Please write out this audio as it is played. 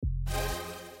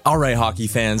All right, hockey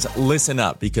fans, listen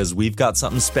up because we've got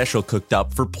something special cooked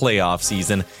up for playoff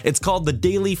season. It's called the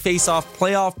Daily Face-Off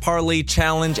Playoff Parlay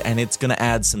Challenge, and it's going to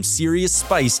add some serious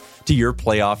spice to your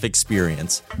playoff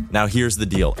experience. Now, here's the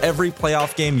deal. Every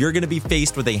playoff game, you're going to be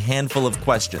faced with a handful of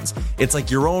questions. It's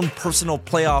like your own personal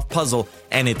playoff puzzle,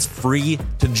 and it's free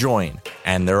to join.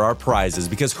 And there are prizes,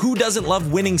 because who doesn't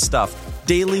love winning stuff?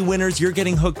 Daily winners, you're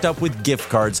getting hooked up with gift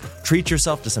cards. Treat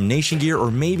yourself to some Nation gear or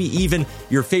maybe even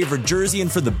your favorite jersey.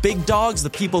 And for the big dogs, the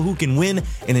people who can win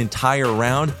an entire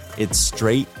round, it's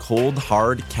straight, cold,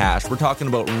 hard cash. We're talking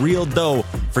about real dough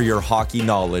for your hockey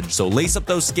knowledge. So lace up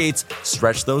those skates,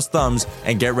 stretch those thumbs,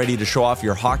 and get ready to show off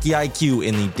your hockey IQ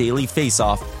in the Daily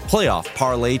Face-Off Playoff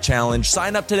Parlay Challenge.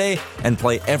 Sign up today and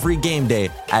play every game day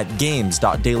at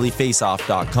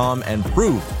games.dailyfaceoff.com and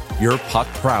prove your puck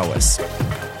prowess.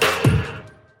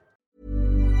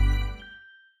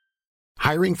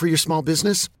 Hiring for your small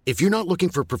business? If you're not looking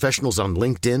for professionals on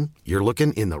LinkedIn, you're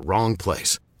looking in the wrong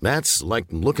place. That's like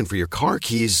looking for your car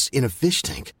keys in a fish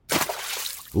tank.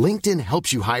 LinkedIn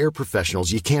helps you hire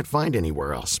professionals you can't find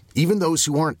anywhere else, even those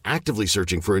who aren't actively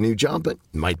searching for a new job but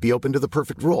might be open to the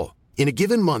perfect role. In a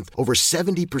given month, over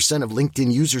 70% of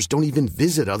LinkedIn users don't even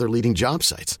visit other leading job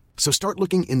sites. So start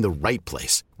looking in the right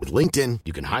place. With LinkedIn,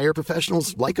 you can hire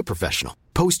professionals like a professional.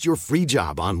 Post your free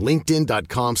job on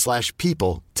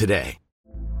linkedin.com/people today.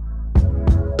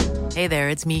 Hey there,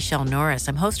 it's Michelle Norris.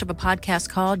 I'm host of a podcast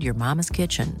called Your Mama's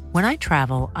Kitchen. When I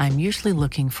travel, I'm usually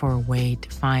looking for a way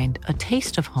to find a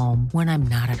taste of home when I'm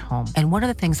not at home. And one of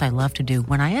the things I love to do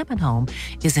when I am at home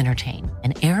is entertain.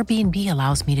 And Airbnb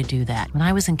allows me to do that. When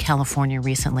I was in California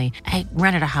recently, I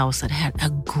rented a house that had a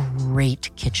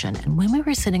great kitchen. And when we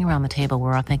were sitting around the table, we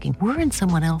were all thinking, we're in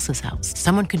someone else's house.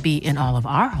 Someone could be in all of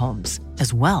our homes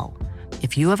as well.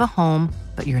 If you have a home,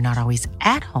 but you're not always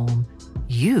at home,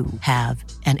 you have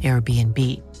an Airbnb.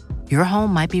 Your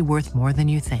home might be worth more than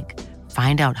you think.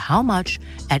 Find out how much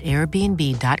at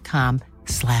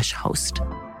airbnb.com/host.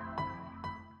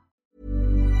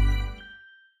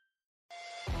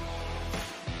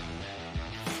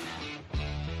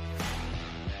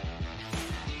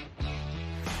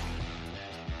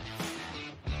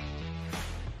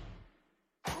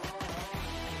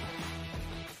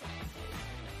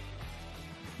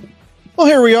 Well,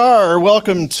 here we are.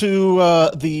 Welcome to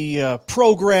the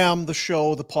program, the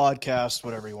show, the podcast,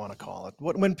 whatever you want to call it.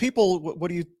 What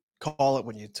do you call it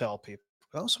when you tell people,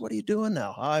 oh, so what are you doing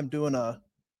now? I'm doing a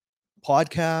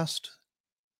podcast.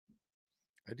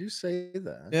 I do say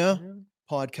that. Yeah.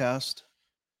 Podcast.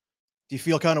 Do you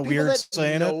feel kind of weird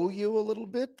saying it? Know you a little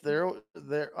bit. They're.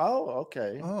 Oh,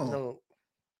 okay. Oh. No,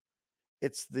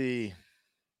 it's the.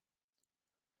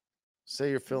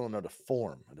 Say you're filling out a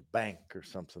form at a bank or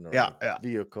something, or a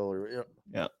vehicle, or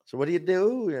yeah. So what do you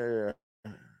do?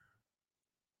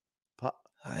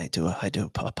 I do a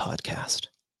podcast.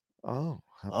 Oh,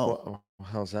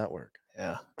 how's that work?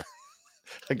 Yeah,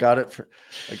 I got it for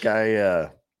a guy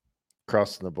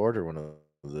crossing the border. One of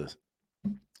the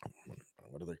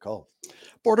what are they called?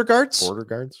 Border guards,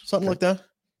 something like that.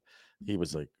 He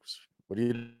was like, "What do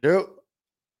you do?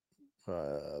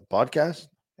 Podcast?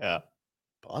 Yeah,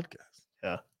 podcast."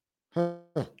 Yeah. Huh.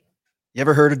 You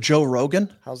ever heard of Joe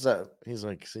Rogan? How's that? He's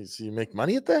like, so you make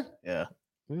money at that? Yeah.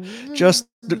 Just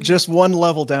one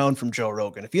level down from Joe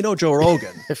Rogan. If you know Joe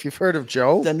Rogan, if you've heard of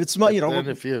Joe, then it's much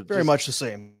the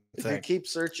same if thing. You keep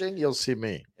searching, you'll see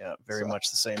me. Yeah, very much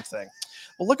the same thing.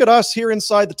 Well, look at us here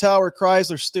inside the Tower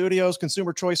Chrysler Studios,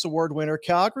 Consumer Choice Award winner,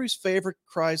 Calgary's favorite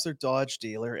Chrysler Dodge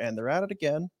dealer, and they're at it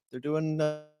again. They're doing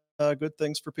good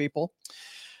things for people.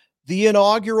 The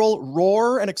inaugural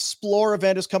Roar and Explore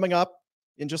event is coming up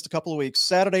in just a couple of weeks.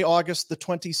 Saturday, August the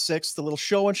 26th, the little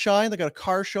show and shine. They got a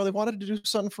car show. They wanted to do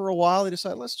something for a while. They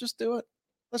decided, let's just do it.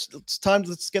 Let's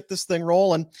get this thing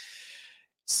rolling.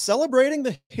 Celebrating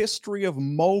the history of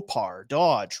Mopar,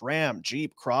 Dodge, Ram,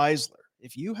 Jeep, Chrysler.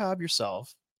 If you have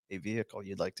yourself a vehicle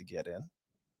you'd like to get in,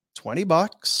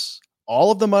 $20.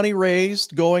 All of the money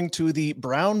raised going to the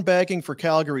Brown Bagging for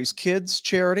Calgary's Kids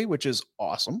charity, which is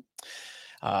awesome.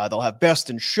 They'll have best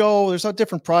in show. There's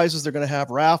different prizes. They're going to have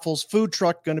raffles. Food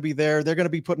truck going to be there. They're going to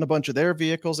be putting a bunch of their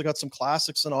vehicles. They got some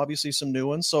classics and obviously some new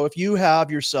ones. So if you have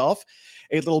yourself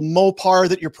a little Mopar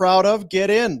that you're proud of,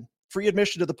 get in. Free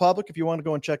admission to the public if you want to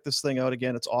go and check this thing out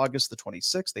again. It's August the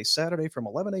 26th, a Saturday from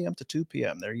 11 a.m. to 2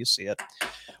 p.m. There you see it.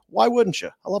 Why wouldn't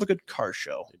you? I love a good car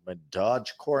show. My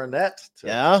Dodge Coronet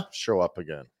to show up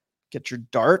again. Get your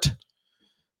Dart.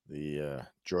 The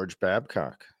George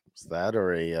Babcock. Was that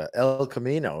or a El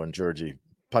Camino? And Georgie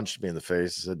punched me in the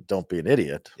face and said, don't be an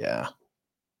idiot. Yeah.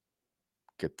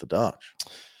 Get the Dodge.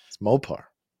 It's Mopar.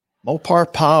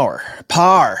 Mopar power.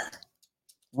 Par.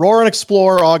 Roar and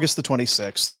Explore, August the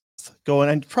 26th. Going,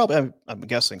 and probably, I'm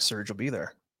guessing Serge will be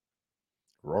there.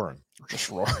 Roaring. Just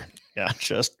roaring. Yeah,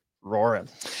 just roaring.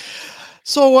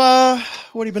 So, what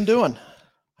have you been doing?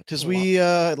 Because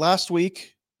last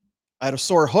week, I had a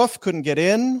sore hoof, couldn't get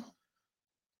in.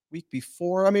 Week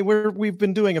before, I mean, we've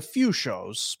been doing a few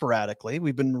shows sporadically.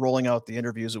 We've been rolling out the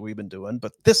interviews that we've been doing,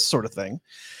 but this sort of thing,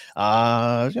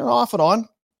 off and on.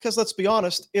 Because let's be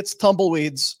honest, it's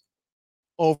tumbleweeds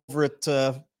over at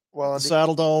the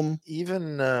Saddle Dome.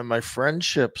 Even my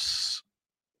friendships,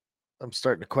 I'm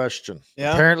starting to question.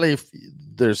 Yeah. Apparently,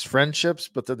 there's friendships,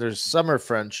 but then there's summer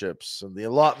friendships, and the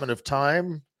allotment of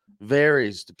time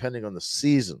varies depending on the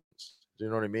seasons. Do you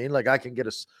know what I mean? Like I can get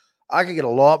a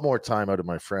lot more time out of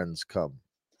my friends come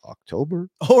October.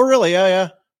 Oh, really? Yeah.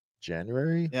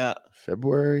 January. Yeah.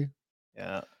 February.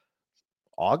 Yeah.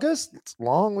 August. It's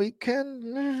long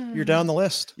weekend. You're down the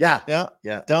list. Yeah.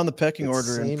 Down the pecking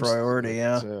order in priority.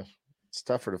 Yeah. It's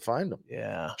tougher to find them.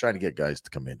 Yeah. Trying to get guys to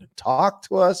come in and talk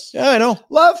to us. Yeah, I know.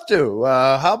 Love to.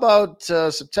 How about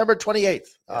September 28th?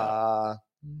 Yeah.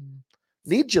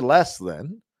 Need you less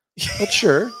then, but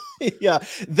sure. Yeah,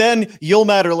 then you'll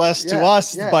matter less to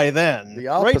us by then. The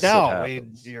right now,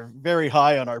 happens. you're very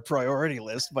high on our priority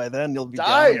list. By then, you'll be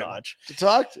Dying down a notch. To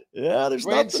talk to. Yeah, there's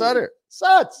Wayne nothing. Sutter.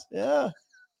 Suts. Yeah,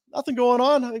 nothing going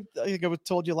on. I think I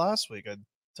told you last week. I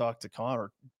talked to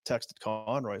Connor, texted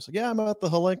Conroy. I said, "Yeah, I'm at the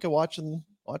Halinka watching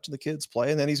the kids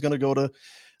play, and then he's going to go to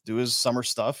do his summer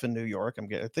stuff in New York.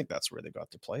 I think that's where they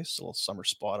got their place, a little summer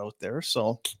spot out there.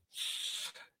 So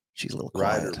she's a little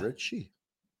quiet. Ryder Ritchie.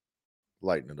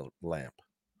 Lighting a lamp.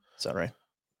 Is that right?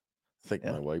 I think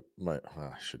my wife, I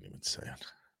shouldn't even say it.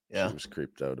 Yeah. She was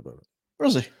creeped out about it. Where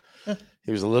is he? Yeah.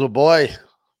 He was a little boy,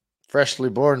 freshly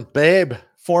born babe.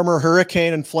 Former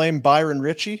Hurricane and Flame Byron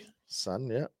Ritchie. Son,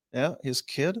 yeah. Yeah, his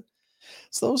kid.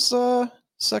 It's those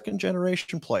second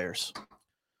generation players.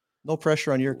 No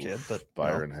pressure on your kid, but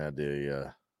Byron had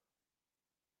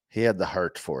he had the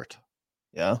heart for it.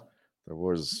 Yeah. There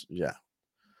was,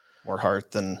 more heart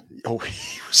than he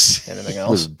was anything he else.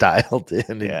 was dialed in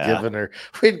and giving her.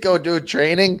 We'd go do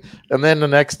training, and then the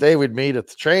next day we'd meet at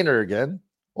the trainer again.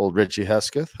 Old Richie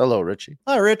Hesketh. Hello, Richie.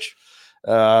 Hi, Rich.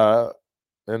 And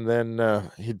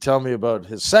then he'd tell me about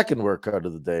his second workout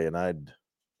of the day, and I'd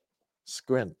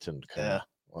squint and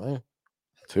what?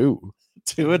 Two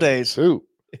a day. Two.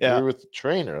 Yeah. We were with the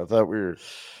trainer. I thought we were.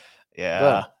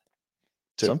 Yeah.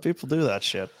 Some people do that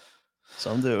shit.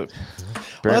 Some do.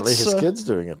 Apparently his kid's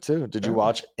doing it too. Did you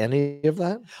watch any of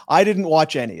that? I didn't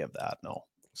watch any of that, no.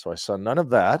 So I saw none of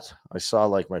that. I saw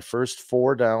like my first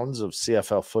 4 downs of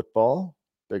CFL football.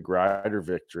 Big Rider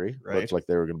victory. Right. Looked like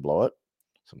they were going to blow it.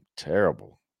 Some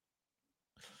terrible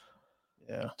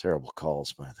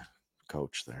calls by the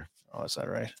coach there. Oh, is that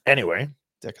right? Anyway.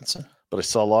 Dickinson. But I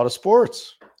saw a lot of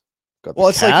sports. Got the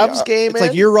It's Cavs game. It's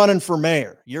like you're running for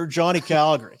mayor. You're Johnny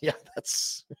Calgary. Yeah,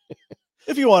 that's...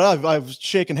 If you want, I've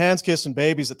shaken hands, kissing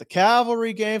babies at the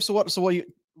Cavalry game. So what you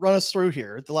run us through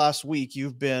here? The last week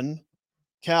you've been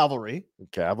Cavalry.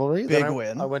 Big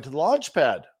win. I went to the launch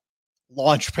pad.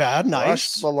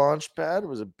 Nice. The launch pad. It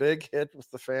was a big hit with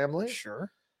the family.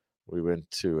 Sure. We went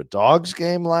to a Dogs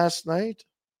game last night.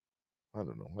 I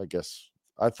don't know. I guess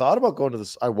I thought about going to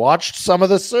this. I watched some of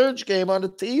the Surge game on the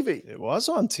TV. It was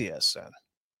on TSN.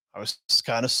 I was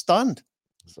kind of stunned.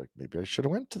 It's like, maybe I should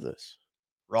have went to this.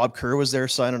 Rob Kerr was there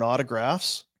signing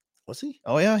autographs. Was he?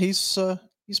 Oh yeah, he's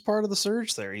part of the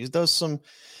Surge there. He does some.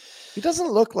 He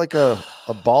doesn't look like a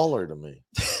baller to me.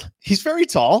 He's very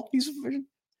tall. He's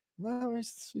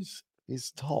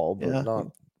tall, but not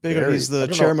big. Very, he's the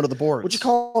chairman of the board. Would you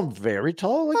call him very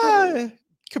tall?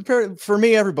 For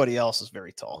me, everybody else is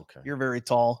very tall. Okay. You're very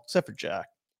tall, except for Jack.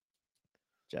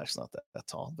 Jack's not that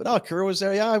tall. But Kerr was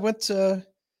there. Yeah, I went to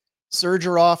Surge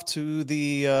are off to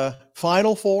the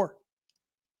Final Four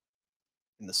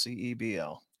in the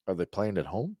CEBL. Are they playing at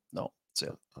home? No, that's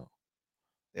it. Oh.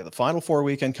 They have the Final Four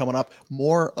weekend coming up.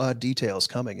 More details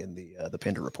coming in the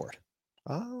Pinder report.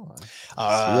 Oh, is he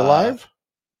alive?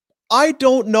 I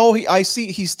don't know. I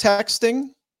see he's texting.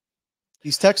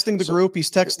 He's texting the group.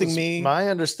 He's texting me. My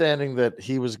understanding that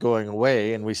he was going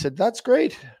away, and we said, "That's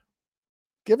great.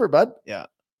 Give her, bud. Yeah,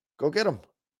 go get him."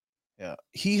 Yeah,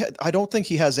 I don't think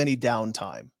he has any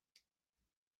downtime.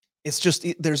 It's just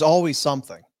there's always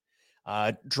something.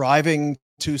 Driving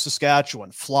to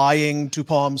Saskatchewan, flying to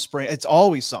Palm Springs. It's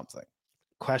always something.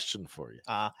 Question for you.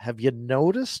 Have you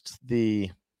noticed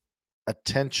the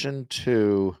attention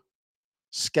to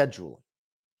scheduling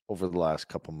over the last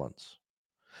couple months?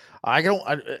 I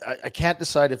can't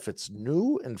decide if it's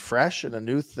new and fresh and a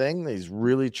new thing that he's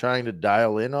really trying to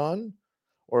dial in on,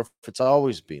 or if it's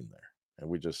always been there and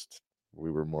we just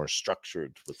we were more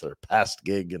structured with our past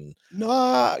gig. And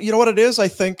no, you know what it is? I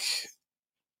think,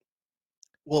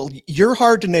 well, you're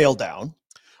hard to nail down.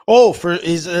 Oh,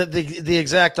 he's the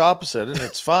exact opposite, and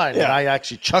it's fine. Yeah. And I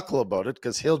actually chuckle about it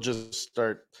because he'll just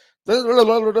start,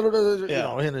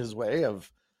 in his way of,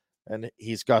 and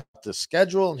he's got the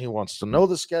schedule and he wants to know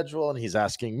the schedule and he's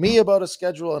asking me about a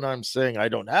schedule and I'm saying I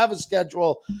don't have a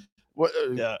schedule.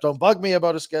 Don't bug me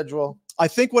about a schedule. I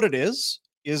think what it is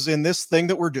in this thing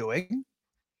that we're doing,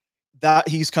 that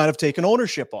he's kind of taken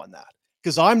ownership on that,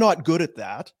 because I'm not good at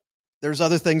that. There's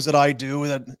other things that I do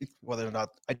that, whether or not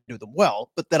I do them well,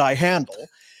 but that I handle.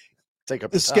 Take up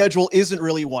the schedule isn't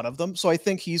really one of them. So I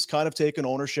think he's kind of taken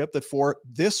ownership that for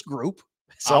this group,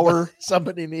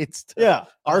 somebody needs to.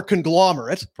 Our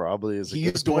conglomerate probably is.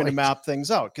 He's going to map things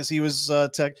out because he was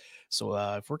tech. So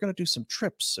if we're going to do some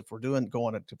trips, if we're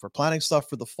planning stuff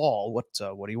for the fall, what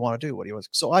do you want to do? What do you want?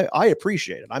 So I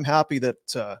appreciate it. I'm happy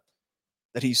that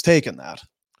he's taken that.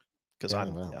 Because I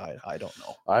don't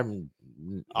know.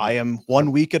 I am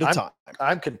 1 week at a time.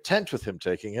 I'm content with him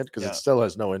taking it because it still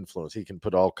has no influence. He can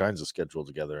put all kinds of schedule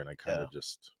together, and I kind of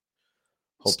just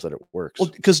hope that it works. Well,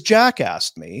 because Jack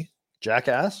asked me.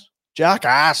 Jackass? He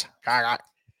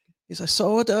said,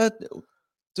 so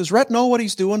does Rhett know what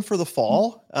he's doing for the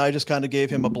fall? I just kind of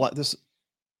gave him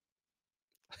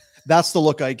that's the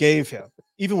look I gave him.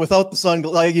 Even without the sun,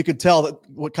 like you could tell that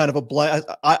what kind of a blank.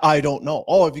 I don't know.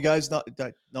 Oh, have you guys not?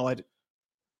 No, I did.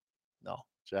 No.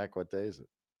 Jack, what day is it?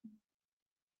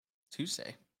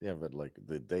 Tuesday. Yeah, but like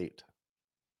the date.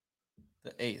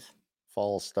 The 8th.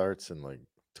 Fall starts in like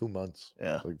 2 months.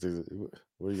 Yeah. Like,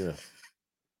 what are you gonna?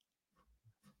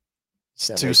 It's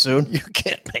too soon. You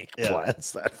can't make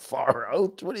plans that far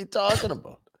out. What are you talking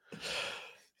about?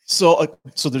 So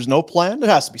there's no plan. There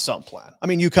has to be some plan. I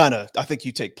mean, I think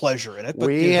you take pleasure in it. But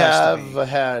we have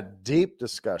had deep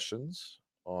discussions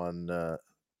on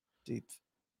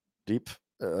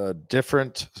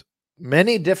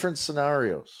many different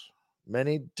scenarios.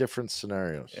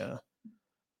 Yeah.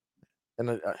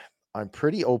 And I'm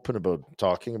pretty open about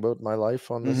talking about my life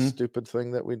on this stupid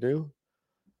thing that we do.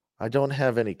 I don't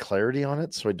have any clarity on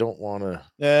it, so I don't want to.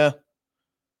 Yeah.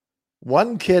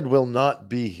 One kid will not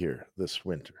be here this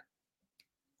winter.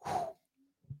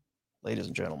 Ladies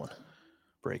and gentlemen,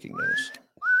 breaking news.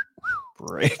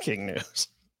 Breaking news.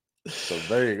 So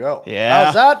there you go. Yeah.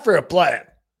 How's that for a plan?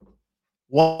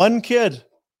 One kid.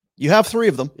 You have 3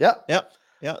 of them. Yep. Yeah.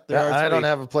 I don't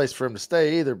have a place for him to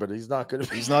stay either, but he's not going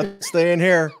to. He's not staying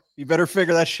here. You better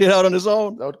figure that shit out on his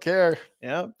own. Don't care.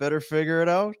 Yeah, better figure it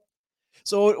out.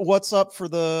 So what's up for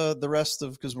the rest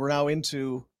of, because we're now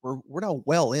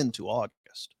well into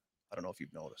August. I don't know if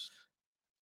you've noticed.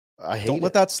 Don't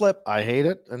let that slip. I hate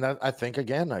it. And I think,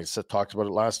 again, I talked about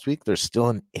it last week. There's still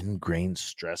an ingrained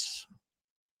stress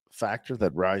factor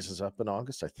that rises up in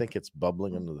August. I think it's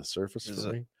bubbling under the surface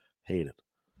for me. Hate it.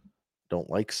 Don't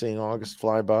like seeing August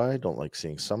fly by. Don't like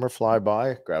seeing summer fly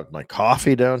by. Grabbed my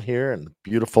coffee down here in the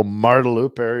beautiful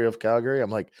Marteloup area of Calgary.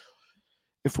 I'm like,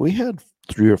 if we had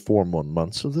 3 or 4 more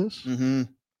months of this,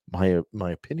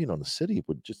 my opinion on the city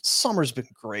would just. Summer's been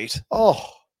great. Oh,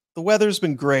 the weather's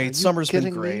been great. Summer's been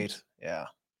great. Me? Yeah.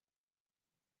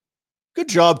 Good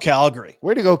job, Calgary.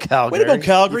 Way to go, Calgary. Way to go,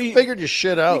 Calgary. You figured your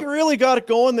shit out. You really got it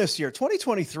going this year.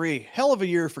 2023. Hell of a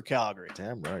year for Calgary.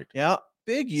 Damn right. Yeah.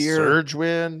 Big year. Surge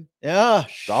win. Yeah.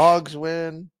 Dogs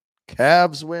win.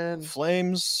 Cavs win.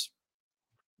 Flames.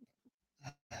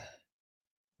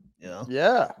 Yeah.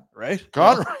 Yeah. Right?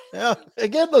 Conroy. Yeah.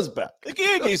 Again's back.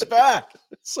 He's back.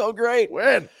 It's so great.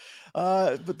 Win.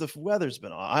 But the weather's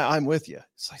been on. I'm with you.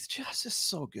 It's like, just is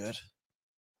so good.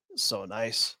 It's so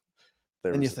nice.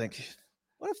 And you think,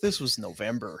 what if this was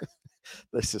November?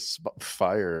 This is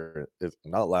fire. I'm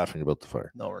not laughing about the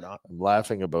fire. No, we're not. I'm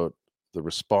laughing about the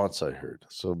response I heard.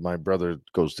 So my brother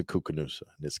goes to Kukanusa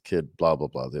and his kid, blah, blah,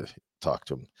 blah. They talked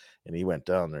to him and he went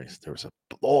down there. There was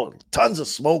tons of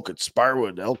smoke at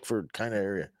Sparwood, Elkford kind of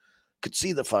area. Could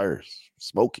see the fires.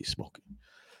 Smoky.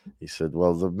 He said,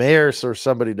 well, the mayor or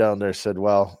somebody down there said,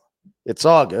 well, it's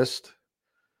August.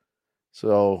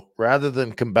 So rather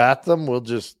than combat them,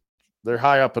 they're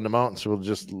high up in the mountains. So we'll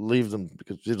just leave them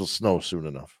because it'll snow soon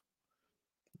enough.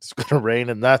 It's going to rain.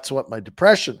 And that's what my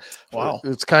depression. Wow.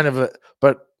 It's kind of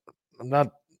but I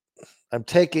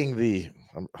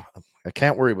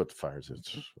can't worry about the fires.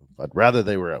 I'd rather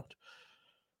they were out.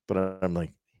 But I'm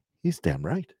like, he's damn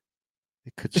right.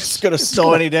 It's going to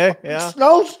snow any day. Yeah.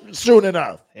 Snow soon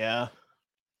enough. Yeah.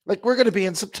 Like we're going to be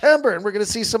in September and we're going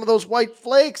to see some of those white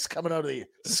flakes coming out of the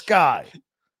sky.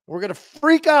 We're going to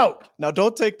freak out. Now,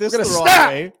 don't take this the wrong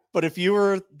way, but if you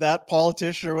were that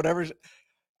politician or whatever,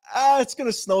 it's going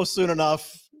to snow soon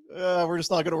enough. We're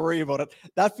just not going to worry about it.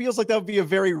 That feels like that would be a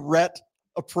very Rhett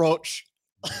approach.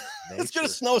 It's going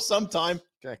to snow sometime.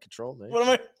 Can't control nature. What am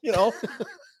I,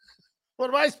 what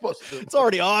am I supposed to do? It's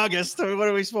already August. What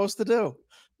are we supposed to do?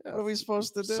 What are we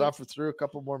supposed to do? Suffer through a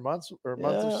couple more months or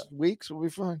months or weeks. We'll be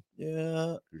fine.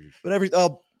 Yeah. But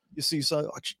you see some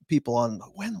people on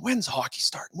when's hockey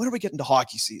starting? When are we getting to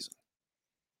hockey season?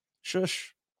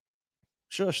 Shush.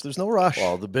 There's no rush.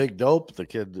 Well, the big dope, the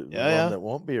kid, one that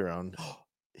won't be around.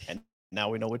 And now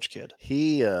we know which kid.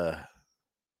 He's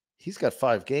got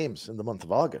 5 games in the month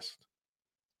of August.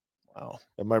 Wow.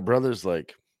 And my brother's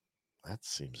like, that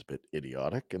seems a bit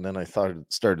idiotic. And then I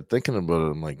started thinking about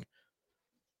it. I'm like,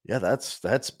 yeah,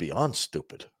 that's beyond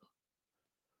stupid.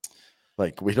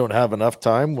 Like, we don't have enough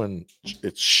time when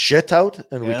it's shit out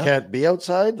and we can't be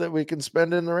outside that we can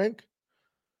spend in the rink.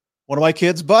 One of my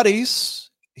kids' buddies,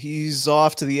 he's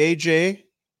off to the AJ,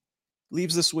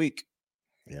 leaves this week.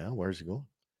 Yeah, where's he going?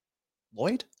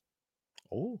 Lloyd?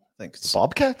 Oh, I think it's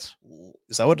Bobcats.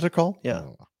 Is that what they're called? Yeah.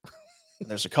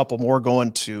 There's a couple more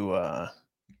going to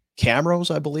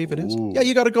Camrose, I believe it is. Ooh. Yeah,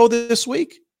 you got to go this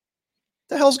week.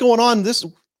 The hell's going on this?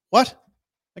 What?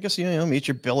 I guess meet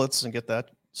your billets and get that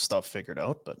stuff figured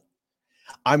out. But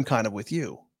I'm kind of with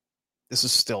you. This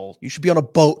is still, you should be on a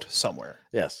boat somewhere.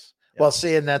 Yes. Yeah. Well,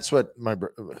 see, and that's what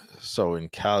so in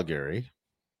Calgary,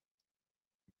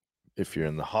 if you're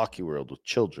in the hockey world with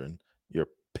children, you're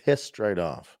pissed right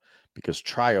off because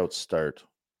tryouts start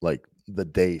like the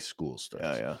day school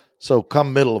starts. Yeah. So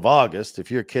come middle of August,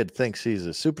 if your kid thinks he's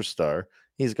a superstar,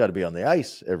 he's got to be on the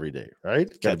ice every day, right?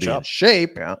 Got to be in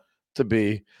shape to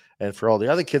be. And for all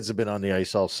the other kids that have been on the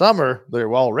ice all summer,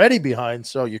 they're already behind.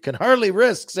 So you can hardly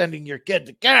risk sending your kid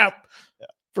to camp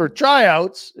for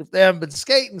tryouts if they haven't been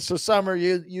skating. So summer,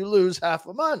 you lose half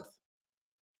a month.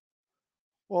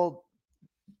 Well,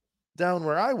 down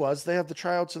where I was, they have the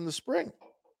tryouts in the spring.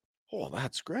 Oh,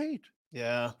 that's great.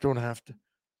 Yeah. Don't have to.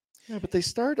 Yeah, but they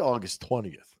start August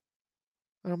 20th.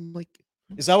 And I'm like,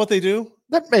 is that what they do?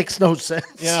 That makes no sense.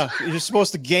 Yeah, you're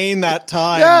supposed to gain that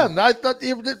time. Yeah, and I thought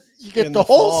you get the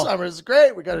whole summer. It's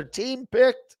great. We got a team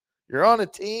picked. You're on a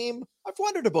team. I've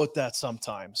wondered about that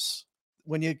sometimes.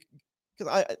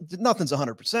 Because nothing's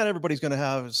 100%. Everybody's going to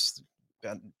have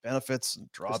benefits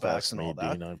and drawbacks and all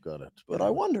that. Dean, I've got it. But I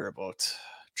wonder about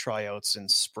tryouts in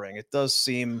spring. It does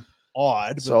seem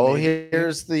odd. So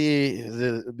here's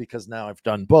the because now I've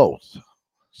done both.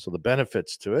 So the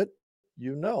benefits to it,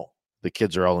 the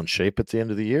kids are all in shape at the end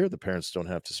of the year. The parents don't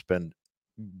have to spend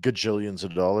gajillions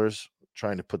of dollars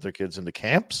trying to put their kids into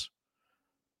camps.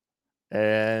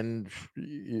 And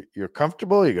you're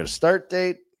comfortable. You got a start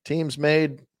date. Team's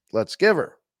made. Let's give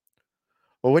her.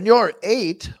 Well, when you're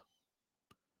 8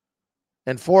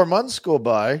 and 4 months go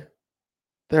by,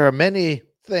 there are many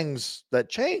things that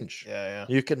change. Yeah.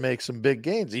 You can make some big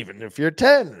gains, even if you're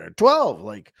 10 or 12.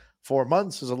 Like 4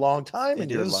 months is a long time in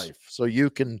your life. So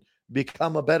you can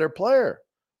become a better player.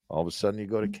 All of a sudden you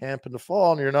go to camp in the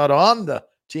fall and you're not on the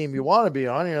team you want to be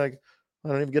on. You're like, I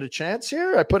don't even get a chance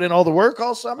here. I put in all the work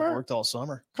all summer. I worked all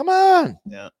summer. Come on.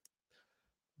 Yeah.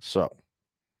 So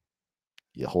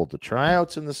you hold the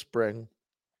tryouts in the spring,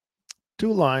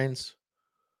 2 lines,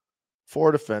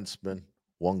 4 defensemen,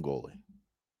 1 goalie.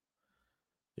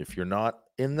 If you're not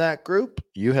in that group,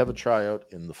 you have a tryout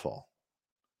in the fall.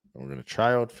 And we're going to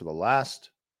try out for the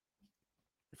last,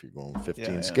 if you're going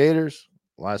 15 skaters,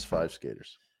 last 5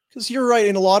 skaters. Because you're right.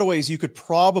 In a lot of ways, you could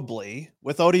probably,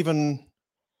 without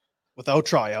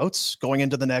tryouts going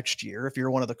into the next year, if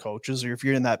you're one of the coaches or if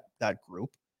you're in that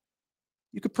group,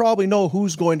 you could probably know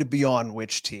who's going to be on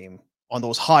which team on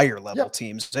those higher level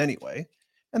teams anyway.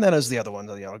 And then as the other one,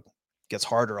 gets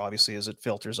harder, obviously, as it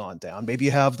filters on down. Maybe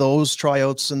you have those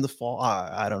tryouts in the fall.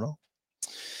 I don't know.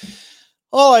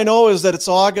 All I know is that it's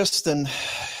August and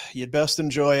you'd best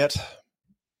enjoy it,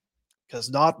 because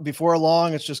not before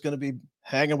long, it's just going to be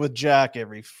hanging with Jack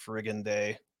every friggin'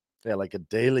 day. Yeah, like a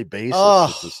daily basis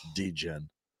with this degen.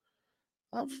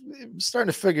 I'm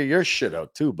starting to figure your shit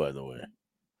out too, by the way.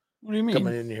 What do you mean?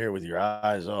 Coming in here with your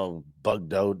eyes all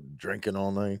bugged out, drinking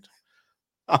all night.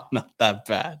 Oh, not that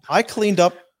bad. I cleaned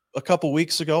up a couple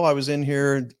weeks ago. I was in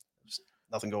here and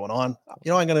nothing going on. I'm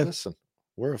going to listen.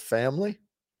 We're a family.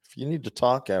 If you need to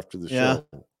talk after the show,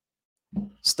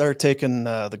 start taking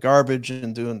the garbage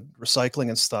and doing recycling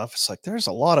and stuff. It's like, there's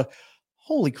a lot of,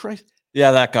 holy Christ.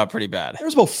 Yeah, that got pretty bad.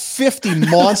 There's about 50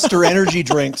 Monster energy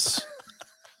drinks.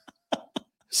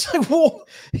 It's like, whoa.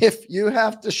 If you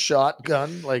have to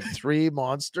shotgun like 3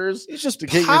 Monsters, it's just to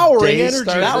get powering your day energy.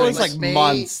 Started, that was like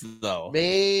months, though.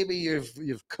 Maybe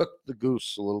you've cooked the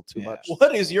goose a little too much.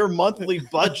 What is your monthly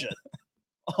budget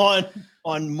on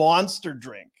Monster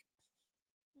drink?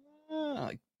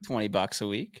 Like $20 a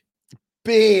week.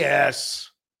 BS.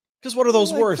 Because what are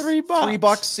those Like worth? $3.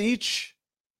 $3 each.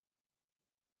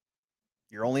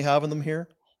 You're only having them here?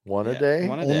 One a day?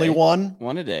 Only one?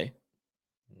 One a day.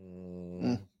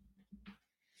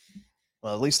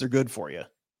 Well, at least they're good for you.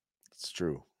 It's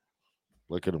true.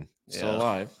 Look at them. Still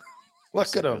alive.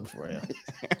 Look at them. For you.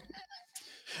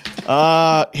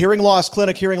 Hearing Loss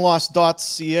Clinic,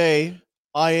 hearingloss.ca.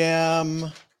 I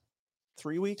am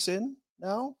 3 weeks in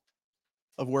now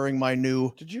of wearing my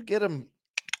new. Did you get them?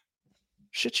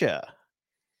 Shit, yeah.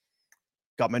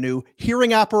 Got my new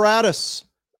hearing apparatus.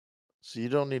 So you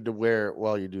don't need to wear it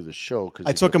while you do the show. Because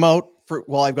I took them out for.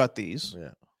 Well, I've got these.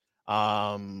 Yeah.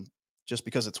 Just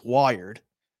because it's wired.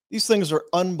 These things are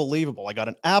unbelievable. I got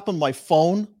an app on my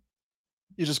phone.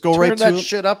 You just go right to that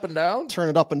shit up and down. Turn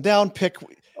it up and down. Pick.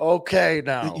 Okay,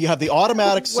 now you have the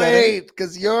automatic setting. Wait,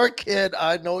 because your kid,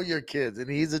 I know your kids, and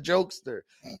he's a jokester,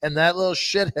 and that little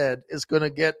shithead is going to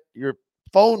get your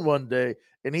phone one day,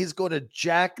 and he's going to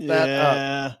jack that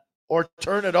up or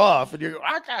turn it off, and you're going,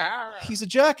 he's a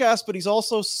jackass, but he's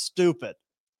also stupid.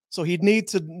 So he'd need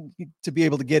to be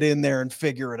able to get in there and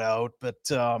figure it out. But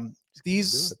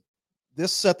this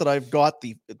set that I've got,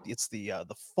 it's the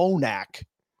Phonak,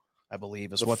 I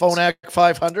believe, is what Phonak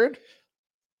 500.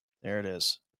 There it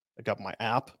is. I got my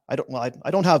app. I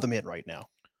don't have them in right now,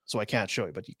 so I can't show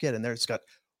you. But you get in there. It's got.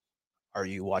 Are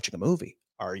you watching a movie?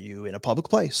 Are you in a public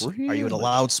place? Really? Are you at a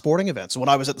loud sporting event? So when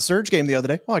I was at the Surge game the other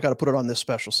day, I got to put it on this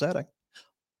special setting.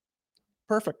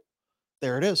 Perfect.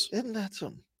 There it is. Isn't that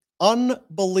something?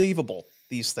 Unbelievable.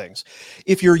 These things.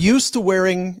 If you're used to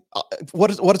wearing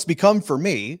what it's become for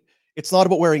me, it's not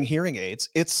about wearing hearing aids.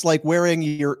 It's like wearing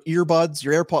your earbuds,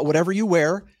 your AirPod, whatever you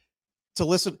wear to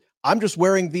listen. I'm just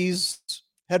wearing these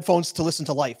headphones to listen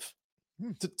to life,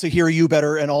 to hear you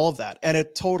better and all of that. And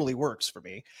it totally works for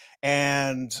me.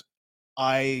 And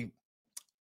I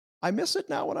miss it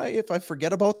now if I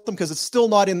forget about them, because it's still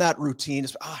not in that routine.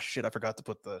 It's, shit, I forgot to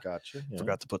put the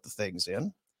things in.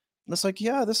 And it's like,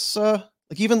 yeah, this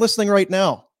like even listening right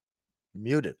now,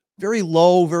 muted, very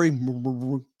low, very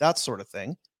that sort of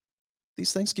thing.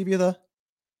 These things give you the,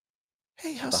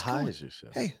 hey, how's it going? Highs, you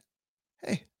said.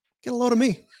 Hey, get a load of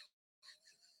me.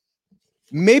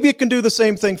 Maybe it can do the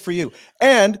same thing for you.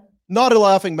 And not a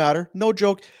laughing matter, no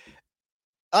joke.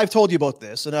 I've told you about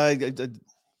this, and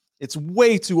it's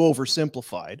way too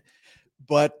oversimplified,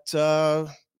 but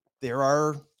there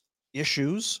are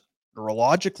issues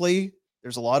neurologically.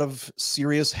 There's a lot of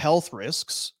serious health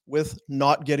risks with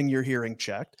not getting your hearing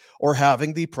checked or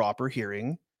having the proper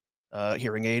hearing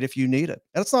aid if you need it.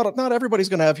 And it's not everybody's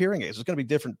going to have hearing aids. There's going to be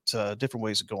different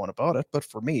ways of going about it. But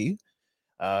for me,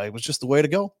 it was just the way to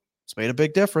go. It's made a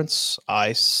big difference.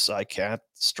 I can't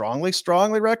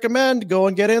strongly recommend go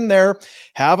and get in there.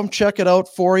 Have them check it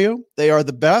out for you. They are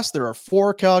the best. There are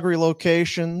 4 Calgary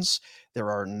locations.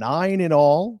 There are 9 in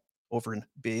all over in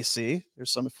BC.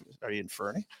 There's some. Are you in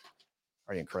Fernie?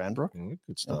 Are you in Cranbrook? We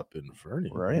could stop in Fernie.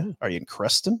 Where are you? Are you in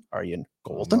Creston? Are you in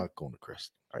Golden? I'm not going to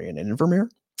Creston. Are you in Invermere?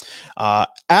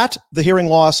 At The Hearing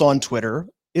Loss on Twitter,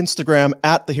 Instagram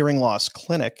at The Hearing Loss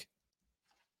Clinic.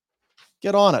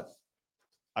 Get on it.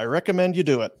 I recommend you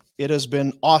do it. It has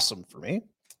been awesome for me.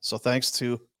 So thanks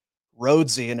to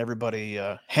Rhodesy and everybody,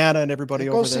 Hannah and everybody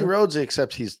over there. Go see Rhodesy,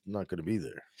 except he's not going to be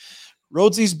there.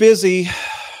 Rhodesy's busy.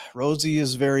 Rhodesy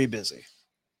is very busy.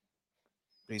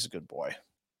 He's a good boy.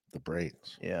 The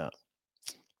brains. Yeah.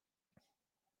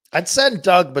 I'd send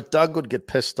Doug, but Doug would get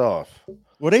pissed off.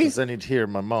 Would he? Because then he'd hear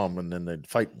my mom, and then they'd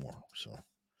fight more. So,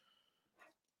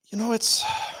 it's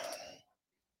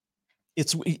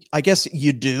I guess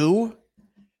you do,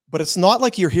 but it's not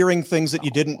like you're hearing things that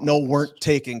you didn't know weren't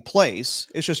taking place.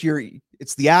 It's just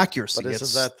it's the accuracy. But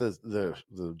isn't that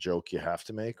the joke you have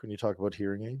to make when you talk about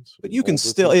hearing aids? But you can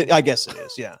still, I guess it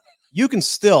is. Yeah. You can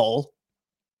still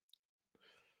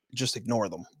just ignore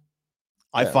them.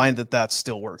 I find that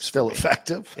still works. Still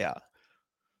effective. Yeah.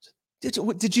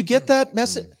 Did you get that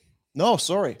message? No,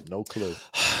 sorry. No clue.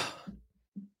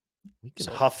 You can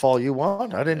huff all you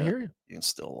want. I didn't hear you. You can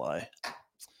still lie.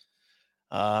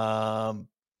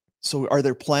 So are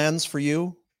there plans for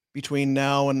you between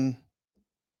now and,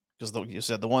 because you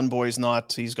said the one boy's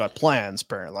he's got plans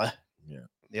apparently. Yeah.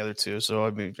 The other two. So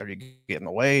I mean, are you getting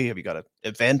away? Have you got an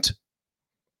event?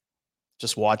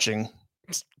 Just watching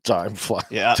time fly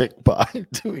tick by,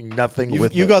 doing nothing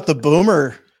with it. You got the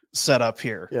boomer set up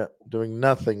here. Yeah, doing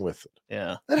nothing with it.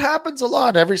 Yeah. That happens a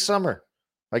lot every summer.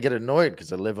 I get annoyed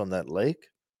because I live on that lake.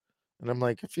 And I'm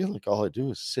like, I feel like all I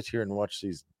do is sit here and watch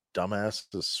these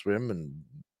dumbasses swim and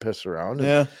piss around.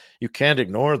 And you can't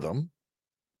ignore them.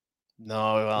 No,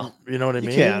 well, you know what I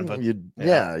mean? You can, but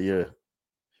you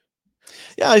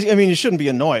Yeah, I mean, you shouldn't be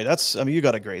annoyed. You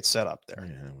got a great setup there.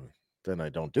 Yeah, then I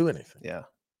don't do anything. Yeah.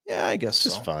 Yeah, I guess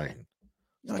it's so. Fine.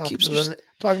 No, talking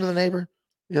to the neighbor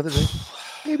the other day.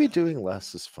 Maybe doing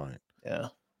less is fine. Yeah.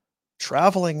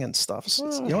 Traveling and stuff.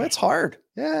 It's hard.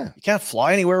 Yeah. You can't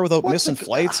fly anywhere without missing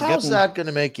flights. How's that going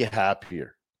to make you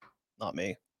happier? Not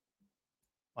me.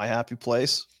 My happy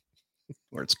place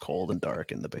where it's cold and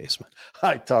dark in the basement.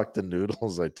 I talked to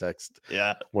Noodles. I text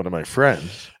one of my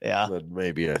friends that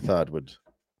maybe I thought would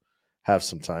have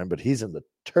some time, but he's in the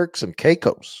Turks and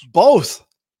Caicos. Both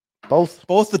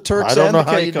the Turks. I don't know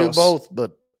how you do both,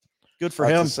 but good for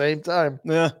him. At the same time.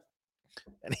 Yeah.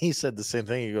 And he said the same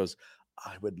thing. He goes,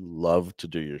 I would love to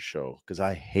do your show because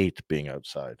I hate being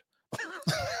outside.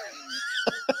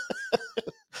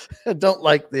 I don't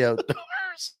like the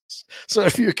outdoors. So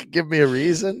if you could give me a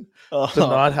reason to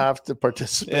not have to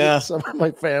participate in some of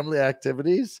my family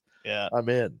activities, I'm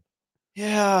in.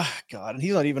 Yeah. God. And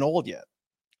he's not even old yet.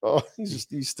 Oh, he's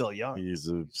still young. He's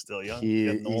still young.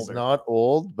 He's not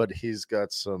old, but he's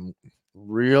got some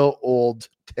real old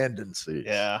tendencies.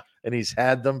 Yeah. And he's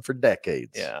had them for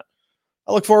decades. Yeah.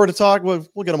 I look forward to talking.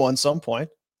 We'll get him on some point.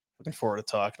 Looking forward to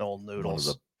talking to old Noodles. One of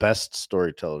the best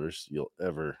storytellers you'll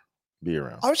ever be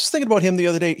around. I was just thinking about him the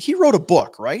other day. He wrote a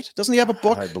book, right? Doesn't he have a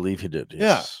book? I believe he did. Yes.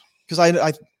 Yeah.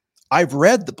 Because I've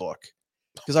read the book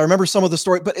because I remember some of the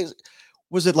story, but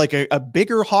was it like a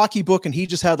bigger hockey book and he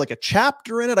just had like a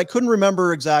chapter in it? I couldn't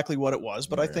remember exactly what it was,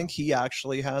 but I think he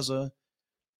actually has a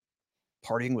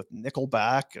Partying with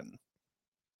Nickelback, and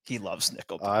he loves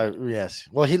Nickelback. Yes.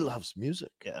 Well, he loves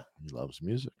music. Yeah. He loves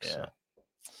music. Yeah. So.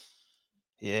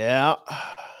 Yeah.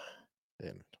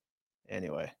 And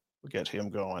anyway, we'll get him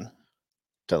going.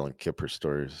 Telling Kipper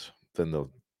stories. Then the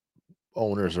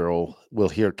owners will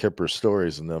hear Kipper's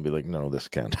stories and they'll be like, no, this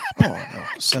can't happen. Oh, no.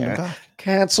 Send him back.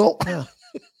 Cancel. Yeah.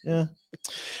 Yeah.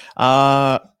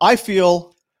 I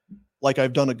feel like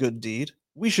I've done a good deed.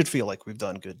 We should feel like we've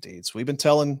done good deeds. We've been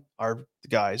telling our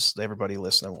guys, everybody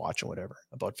listening, watching, whatever,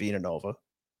 about Vina Nova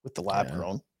with the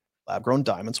lab-grown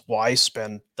diamonds. Why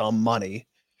spend dumb money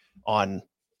on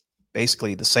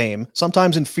basically the same,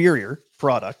 sometimes inferior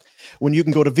product when you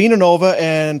can go to Vina Nova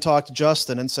and talk to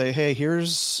Justin and say, hey,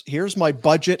 here's my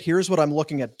budget. Here's what I'm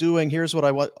looking at doing. Here's what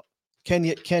I want. Can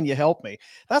you help me?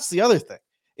 That's the other thing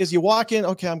is you walk in.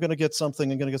 Okay, I'm going to get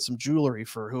something. I'm going to get some jewelry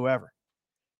for whoever.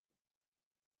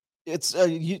 It's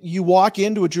you walk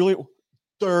into a jewelry.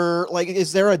 Do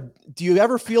you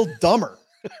ever feel dumber?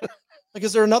 Like,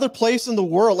 is there another place in the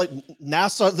world, like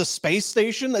NASA, the space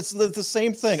station? It's the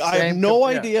same thing. I have no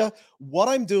idea what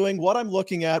I'm doing, what I'm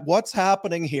looking at, what's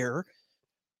happening here.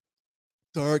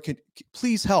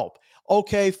 Please help.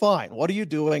 Okay, fine. What are you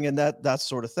doing? And that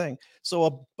sort of thing. So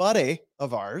a buddy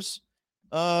of ours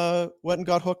went and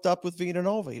got hooked up with Vina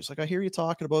Nova. He's like, I hear you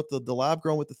talking about the lab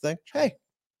grown with the thing. Hey,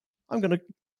 I'm going to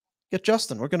get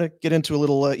Justin. We're going to get into a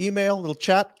little email, a little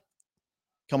chat.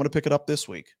 Coming to pick it up this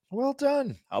week. Well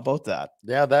done. How about that?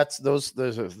 Yeah, that's those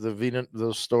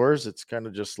stores. It's kind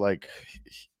of just like,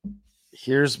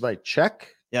 here's my check.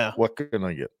 Yeah. What can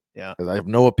I get? Yeah. Because I have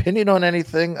no opinion on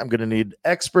anything. I'm going to need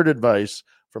expert advice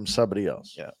from somebody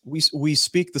else. Yeah. We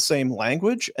speak the same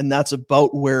language, and that's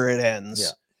about where it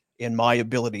ends in my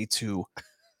ability to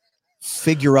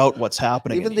figure out what's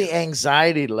happening. Even the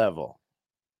anxiety level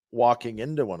walking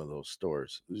into one of those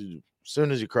stores, as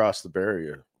soon as you cross the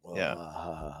barrier.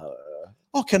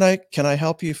 Oh, can I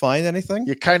help you find anything?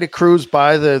 You kind of cruise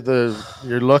by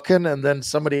you're looking, and then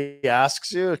somebody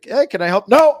asks you, hey, can I help?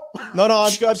 No, I'm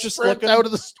just looking out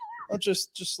of the store. I'm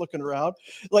just looking around.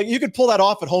 Like, you could pull that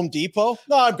off at Home Depot.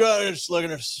 No, I'm good. I'm just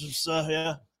looking at stuff.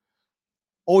 Yeah.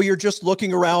 Oh, you're just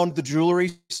looking around the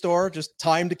jewelry store, just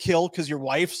time to kill because your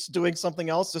wife's doing something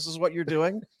else. This is what you're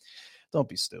doing. Don't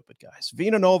be stupid, guys.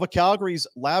 Vina Nova, Calgary's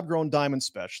lab-grown diamond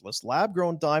specialist.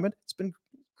 Lab-grown diamond. It's been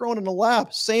grown in a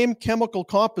lab. Same chemical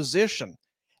composition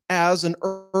as an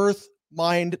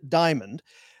earth-mined diamond,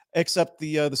 except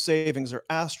the savings are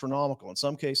astronomical. In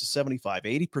some cases, 75,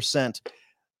 80%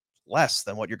 less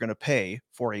than what you're going to pay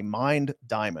for a mined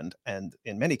diamond. And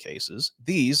in many cases,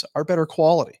 these are better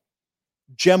quality.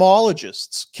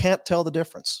 Gemologists can't tell the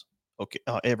difference. Okay,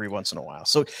 every once in a while.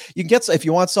 So you can get, if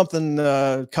you want something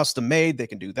custom made, they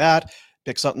can do that.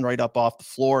 Pick something right up off the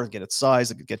floor, get it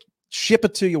sized, ship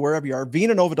it to you wherever you are.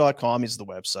 Vinanova.com is the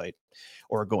website,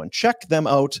 or go and check them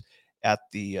out at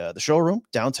the showroom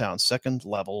downtown, second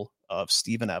level of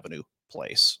Stephen Avenue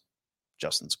Place.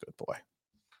 Justin's a good boy.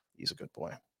 He's a good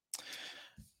boy.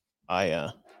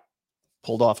 I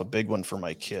pulled off a big one for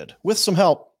my kid with some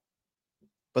help,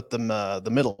 but the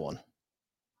middle one,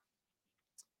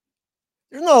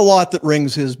 there's not a lot that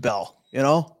rings his bell, you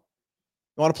know.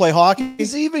 You want to play hockey?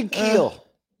 He's even keel.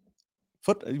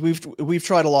 We've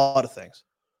tried a lot of things.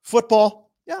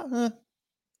 Football, there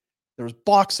was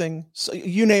boxing. So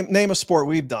you name a sport,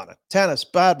 we've done it. Tennis,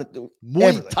 badminton,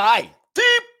 Muay Thai,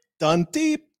 deep, done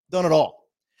it all.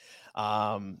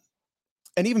 And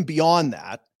even beyond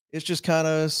that, it's just kind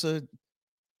of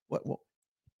what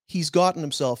he's gotten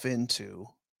himself into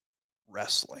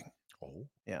wrestling. Oh,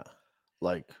 yeah,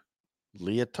 like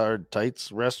leotard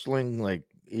tights wrestling, like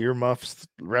earmuffs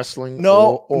wrestling.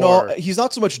 No, he's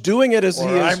not so much doing it as he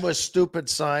is. I'm a stupid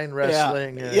sign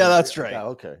wrestling. Yeah, that's right. Yeah,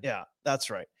 okay. Yeah, that's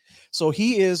right. So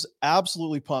he is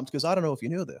absolutely pumped because I don't know if you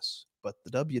knew this, but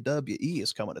the WWE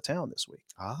is coming to town this week.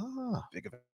 Big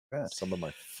event. Some of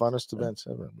my funnest events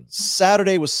ever.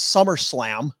 Saturday was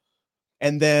SummerSlam,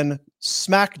 and then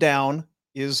SmackDown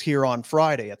is here on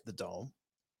Friday at the Dome,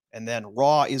 and then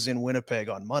Raw is in Winnipeg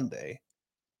on Monday.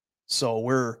 So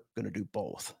we're going to do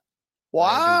both.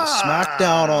 Wow. Do the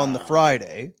SmackDown on the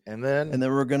Friday, and then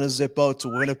we're going to zip out to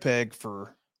Winnipeg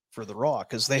for the Raw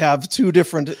because they have two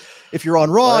different. If you're on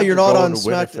Raw, you're not on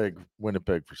SmackDown.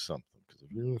 Winnipeg for something. Because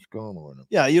if you're just going to Winnipeg,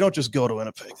 yeah, you don't just go to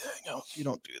Winnipeg. No, you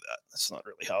don't do that. That's not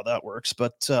really how that works.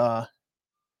 But so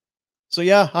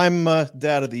yeah, I'm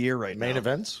Dad of the Year right now. Main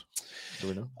events? Do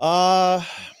we know? Well,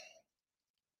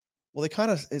 they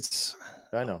kind of. It's.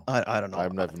 I know. I don't know. I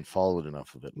haven't followed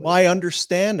enough of it. My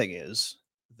understanding is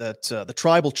that the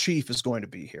tribal chief is going to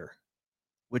be here,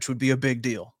 which would be a big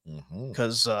deal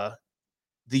because the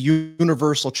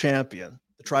Universal Champion,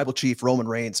 the tribal chief Roman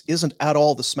Reigns, isn't at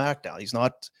all the SmackDown. He's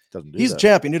not. He's a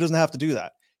champion. He doesn't have to do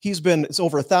that. It's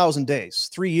over 1,000 days,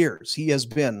 3 years. He has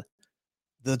been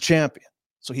the champion,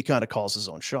 so he kind of calls his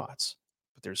own shots.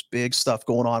 But there's big stuff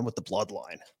going on with the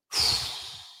bloodline.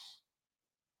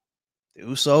 The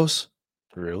Usos.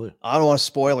 Really? I don't want to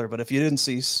spoiler, but if you didn't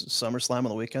see SummerSlam on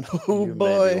the weekend, you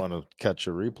maybe want to catch a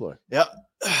replay. Yeah.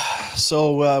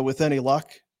 So with any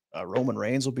luck, Roman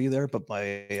Reigns will be there, but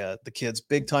the kids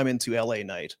big time into LA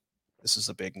Night. This is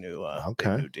a big new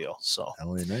deal. So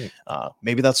LA Night.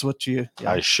 Maybe that's what you.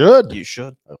 Yeah, You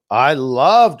should. I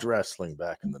loved wrestling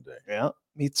back in the day. Yeah,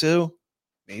 me too.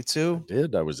 I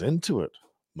did. I was into it.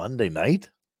 Monday night.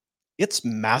 It's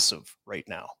massive right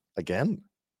now. Again,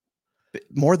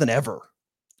 more than ever.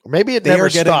 Maybe it never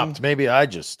stopped. Maybe I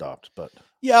just stopped, but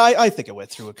yeah, I think it went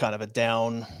through a kind of a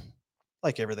down,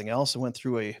 like everything else. It went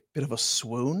through a bit of a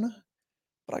swoon,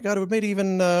 but I got to admit,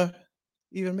 even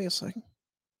me, it's like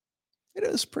it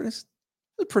is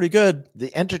pretty good.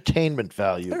 The entertainment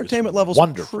value, levels,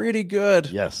 wonderful. Pretty good.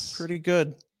 Yes, pretty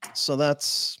good. So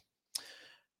that's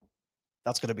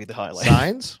going to be the highlight.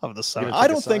 Signs of the summer. I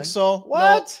don't think so.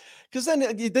 What? Because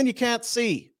then you can't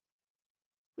see.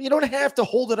 You don't have to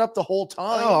hold it up the whole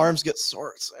time. Oh, arms get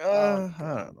sore. I don't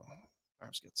know.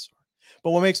 Arms get sore.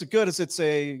 But what makes it good is it's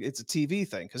a TV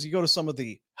thing because you go to some of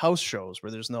the house shows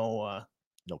where there's no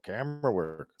camera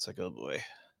work. It's like, oh boy,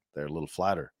 they're a little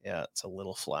flatter. Yeah, it's a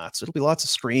little flat. So it'll be lots of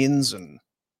screens and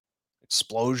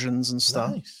explosions and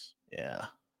stuff. Nice. Yeah.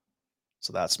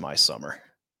 So that's my summer.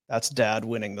 That's Dad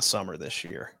winning the summer this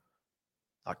year.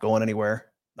 Not going anywhere.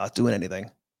 Not doing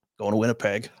anything. Going to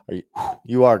Winnipeg.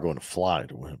 You are going to fly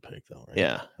to Winnipeg, though, right?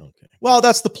 Yeah. Okay. Well,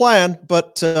 that's the plan,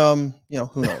 but who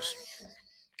knows?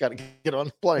 Got to get on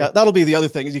the plane. Yeah, that'll be the other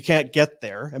thing is you can't get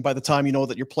there, and by the time you know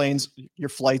that your flight's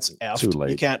effed, too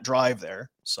late. You can't drive there.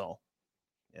 So,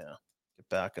 yeah, get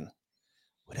back. And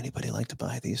would anybody like to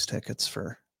buy these tickets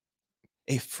for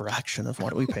a fraction of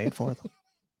what we paid for them?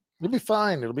 It'll be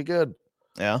fine. It'll be good.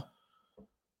 Yeah.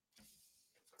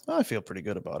 I feel pretty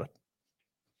good about it.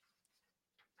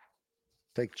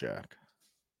 Take Jack.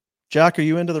 Jack, are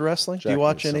you into the wrestling? Jack, do you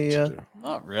watch any?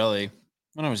 Not really.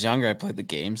 When I was younger, I played the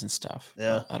games and stuff.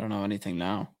 Yeah. I don't know anything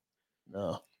now.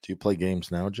 No. Do you play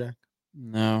games now, Jack?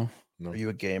 No. Are you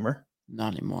a gamer?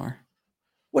 Not anymore.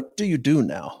 What do you do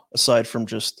now, aside from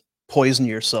just poison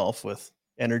yourself with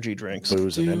energy drinks?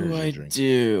 Booze and energy drinks.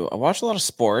 I watch a lot of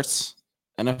sports.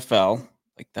 NFL.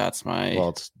 Like that's my...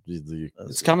 Well,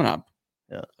 it's coming up.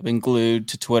 Yeah. I've been glued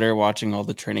to Twitter watching all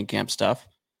the training camp stuff.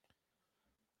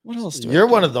 What else do You're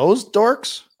one of those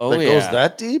dorks that goes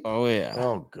that deep? Oh, yeah.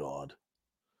 Oh, God.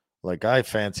 Like, I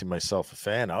fancy myself a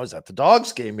fan. I was at the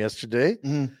Dogs game yesterday.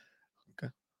 Mm-hmm.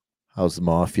 Okay. How's the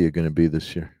Mafia going to be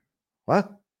this year? What?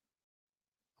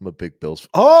 I'm a big Bills.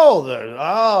 Bills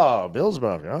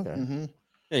Mafia. Okay. Mm-hmm.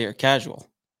 Yeah, you're casual.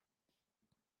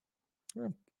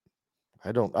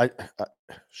 I don't. I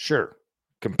sure.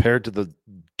 Compared to the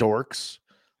dorks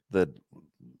that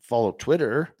follow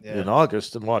Twitter in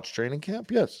August and watch training camp,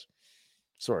 yes.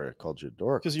 Sorry, I called you a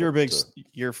dork because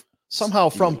you're somehow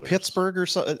from Pittsburgh or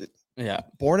something. Yeah,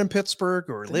 born in Pittsburgh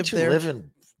or lived there. Live in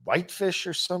Whitefish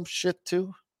or some shit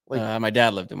too? My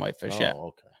dad lived in Whitefish. Yeah.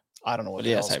 Okay. I don't know what But the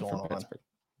yes, hell's I'm going from on. Pittsburgh.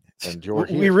 And you're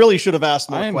We here. really should have asked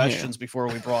more I'm questions here. before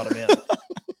we brought him in.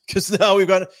 Because now we've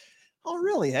got. Oh,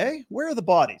 really? Hey, where are the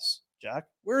bodies, Jack?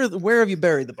 Where have you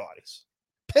buried the bodies?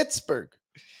 Pittsburgh.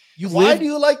 Why Why do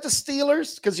you like the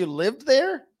Steelers? Because you lived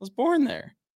there? I was born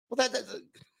there. Well,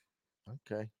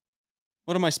 okay.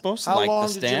 What am I supposed to How like? long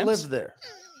The did you stamps? live there?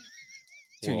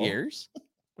 2 Well, years.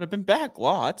 But I've been back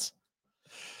lots.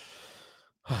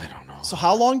 I don't know. So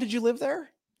how long did you live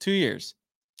there? 2 years.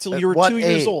 Till At you were what 2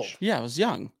 years age? old. Yeah, I was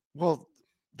young. Well,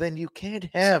 then you can't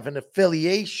have an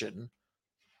affiliation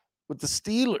with the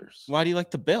Steelers Why do you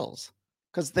like the Bills?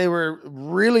 because they were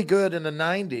really good in the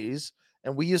 90s,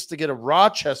 and we used to get a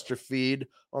Rochester feed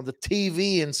on the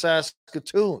TV in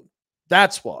Saskatoon.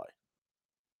 That's why.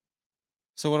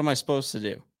 So what am I supposed to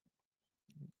do?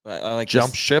 I like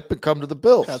Jump this- ship and come to the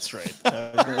Bills. That's right.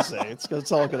 I was gonna say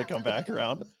it's all gonna come back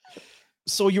around.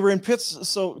 So you were in Pitts.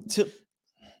 What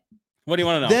do you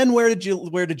want to know? Then where did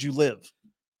you live?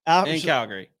 In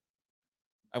Calgary.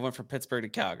 I went from Pittsburgh to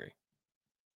Calgary.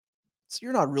 So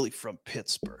you're not really from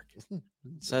Pittsburgh. It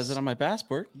says it on my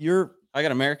passport. I got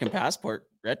an American passport.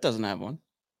 Rhett doesn't have one.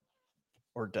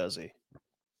 Or does he?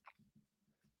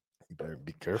 You better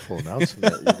be careful announcing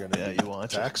that. You're gonna Yeah, you want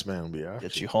to. tax man will be after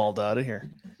Get you hauled out of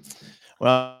here.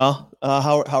 Well,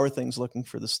 how are things looking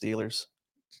for the Steelers?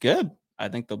 Good. I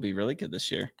think they'll be really good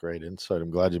this year. Great insight. I'm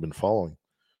glad you've been following.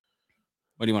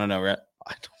 What do you want to know, Rhett?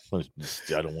 I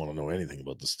don't want to know anything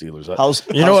about the Steelers.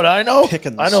 You know what I know?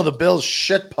 Pickens? I know the Bills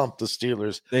shit pumped the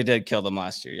Steelers They did kill them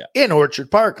last year. Yeah. in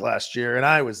Orchard Park last year, and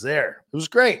I was there. It was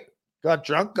great. Got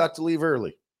drunk, got to leave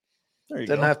early. There you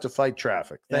Didn't go. have to fight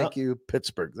traffic. Yeah. Thank you,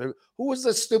 Pittsburgh. Who was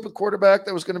this stupid quarterback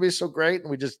that was going to be so great, and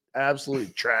we just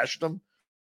absolutely trashed him?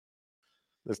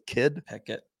 This kid?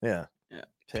 Pickett. Yeah.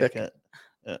 Pickett.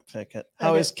 Yeah, Pickett.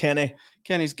 How is Kenny?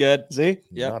 Kenny's good. Is he?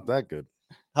 Yeah. Not that good.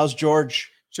 How's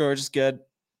George? George is good.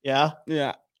 Yeah.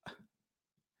 Yeah.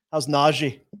 How's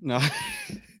Najee? No.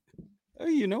 Oh,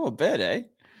 you know a bit, eh?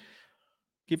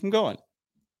 Keep him going.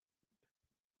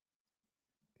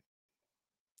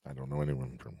 I don't know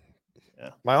anyone from.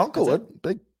 Yeah. My uncle That's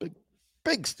would.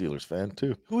 Big Steelers fan,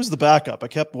 too. Who was the backup? I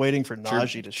kept waiting for Drew-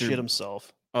 Najee to Drew- shit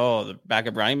himself. Oh, the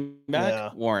backup running back? Yeah.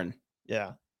 Warren.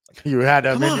 Yeah. You had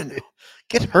him Come on.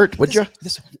 get hurt, would you?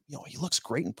 He looks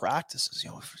great in practices.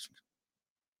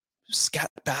 Scat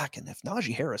back, and if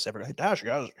Najee Harris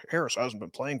Harris hasn't been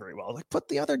playing very well, like put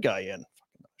the other guy in.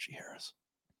 Fucking Najee Harris.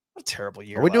 What a terrible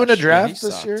year. Are we doing a last year. draft He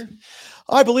this sucked. year?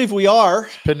 I believe we are.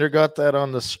 Pinder got that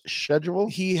on the schedule.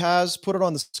 He has put it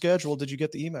on the schedule. Did you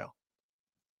get the email?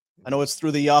 I know it's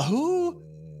through the Yahoo.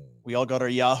 We all got our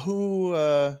Yahoo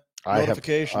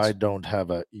notifications. I don't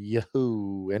have a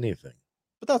Yahoo anything.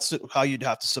 But that's how you'd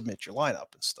have to submit your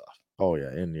lineup and stuff. Oh yeah,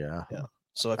 yeah.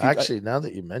 So if you, Actually, now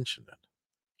that you mention it,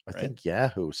 I Right. think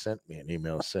Yahoo sent me an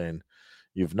email saying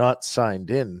you've not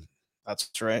signed in that's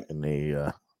right. in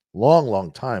a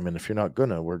long time, and if you're not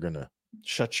gonna, we're gonna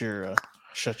Shut you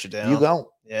down. You don't.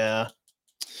 Yeah.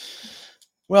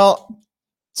 Well,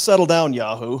 settle down,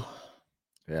 Yahoo.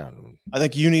 Yeah, I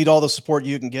think you need all the support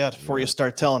you can get before you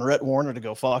start telling Rhett Warner to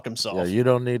go fuck himself. yeah. You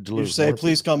don't need to You lose. say, more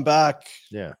please come back.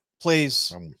 people. Yeah,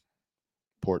 Please.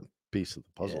 important piece of the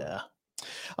puzzle.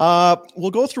 Yeah.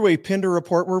 We'll go through a Pinder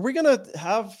report. Were we going to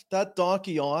have that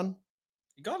donkey on?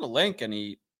 He got a link and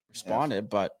he responded,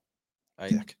 but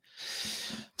Dick.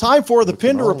 Time for the We can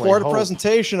Pinder only report, a hope.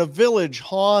 presentation of Village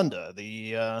Honda,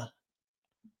 the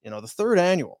third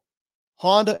annual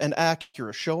Honda and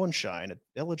Acura show and shine at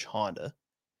Village Honda.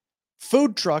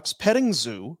 Food trucks, petting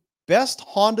zoo, best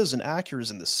Hondas and Acuras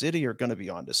in the city are going to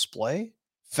be on display.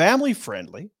 Family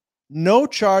friendly, no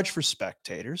charge for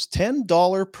spectators,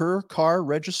 $10 per car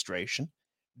registration.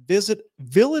 Visit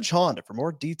Village Honda for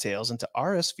more details and to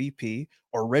RSVP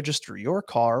or register your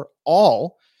car.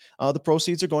 All the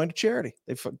proceeds are going to charity.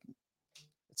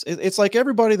 It's like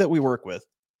everybody that we work with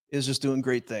is just doing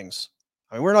great things.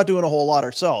 I mean, we're not doing a whole lot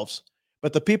ourselves,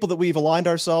 but the people that we've aligned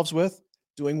ourselves with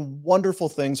doing wonderful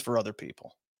things for other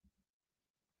people.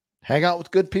 Hang out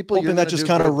with good people. Hoping you're that gonna just do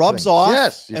kind of good rubs things. off.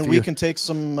 Yes, if and you- we can take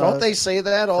some. Don't they say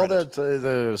that all credit.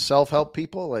 the self-help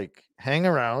people like hang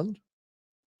around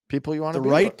people you want the to be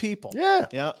right with. people? Yeah,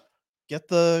 Yeah. Get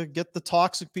the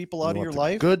toxic people out of You your want the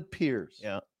life. Good peers.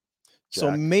 Yeah. So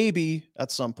Jack. maybe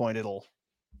at some point it'll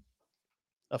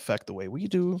affect the way we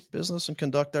do business and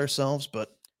conduct ourselves,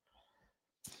 but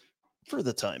for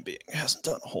the time being, it hasn't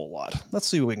done a whole lot. Let's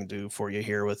see what we can do for you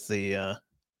here with the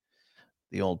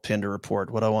old Pinder report.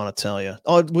 What I want to tell you.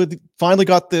 Oh, we finally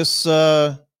got this.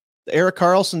 The Eric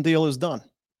Carlson deal is done.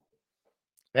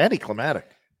 Anticlimactic.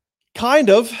 Kind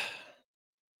of.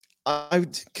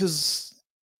 Because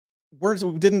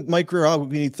didn't Mike Greer?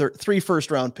 We need 3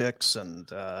 first-round picks and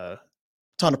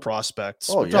ton of prospects.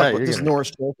 Oh, We're talking yeah, about this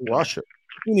Norris Trophy. Rush it.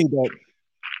 We need that.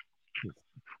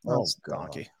 Oh,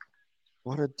 donkey.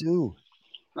 What a do?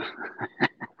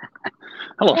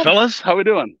 Hello, fellas. How we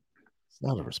doing? It's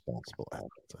not a responsible act.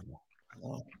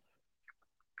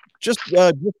 Just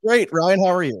great, Ryan.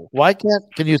 How are you? Why can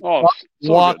you stop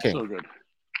so walking? Good, so good.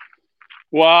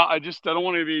 Well, I don't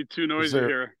want to be too noisy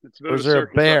here. It's a bit of a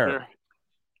circus bear? Up there.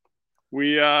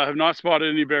 We have not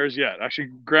spotted any bears yet.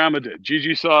 Actually, Grandma did.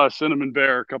 Gigi saw a cinnamon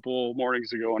bear a couple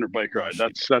mornings ago on her bike ride.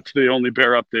 That's the only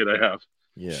bear update I have.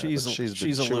 Yeah, she's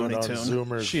a Looney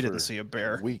Tune. She didn't see a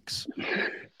bear. Weeks.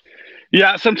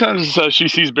 Yeah, sometimes she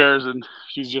sees bears and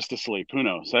she's just asleep. Who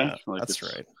knows? Eh? Yeah, that's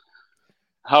right.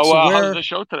 How's the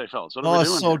show today, fellas? What are we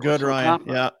doing? So good, Ryan.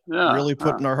 Yeah, really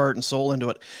putting our heart and soul into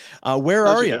it. Where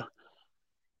are you?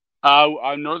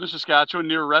 I'm northern Saskatchewan,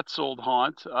 near Rhett's old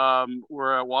haunt.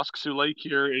 We're at Waskesiu Lake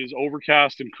here. It is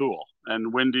overcast and cool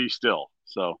and windy still.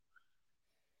 So,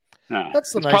 yeah,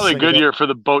 it's probably a good year for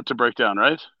the boat to break down,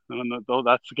 right? Though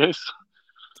that's the case.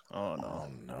 Oh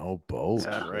no, boat.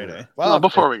 That's right. Eh? Well,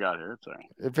 before we got here, it's all right.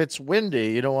 If it's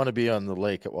windy, you don't want to be on the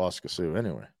lake at Waskesiu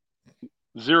anyway.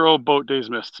 0 boat days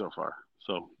missed so far.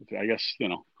 So I guess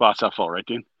glass half full, right,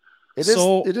 Dean? It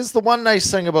is the one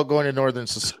nice thing about going to northern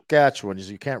Saskatchewan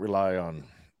is you can't rely on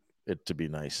it to be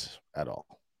nice at all.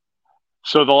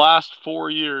 So the last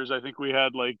 4 years, I think we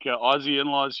had Aussie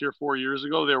in-laws here 4 years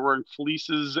ago. They were wearing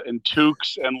fleeces and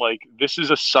toques and this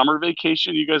is a summer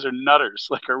vacation. You guys are nutters.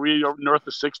 Are we north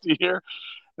of 60 here?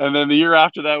 And then the year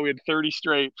after that, we had 30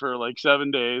 straight for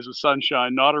 7 days with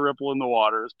sunshine, not a ripple in the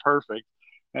water. It's perfect.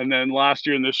 And then last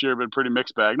year and this year have been pretty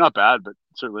mixed bag. Not bad, but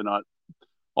certainly not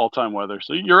all-time weather.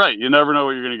 So you're right. You never know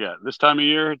what you're going to get. This time of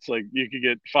year, it's you could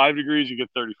get 5 degrees, you get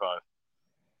 35.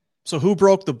 So who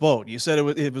broke the boat? You said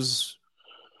it was...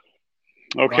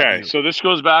 Okay, so this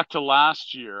goes back to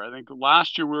last year. I think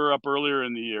last year we were up earlier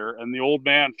in the year, and the old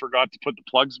man forgot to put the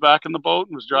plugs back in the boat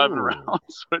and was driving around,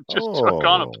 so it just took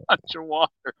on a bunch of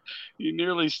water. He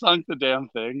nearly sunk the damn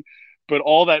thing. But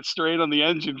all that strain on the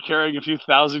engine carrying a few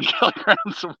thousand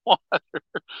kilograms of water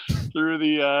through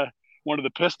the one of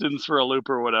the pistons for a loop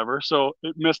or whatever. So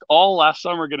it missed all last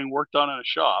summer getting worked on in a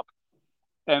shop.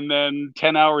 And then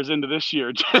 10 hours into this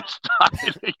year, just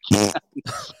died again.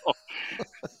 So,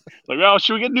 well,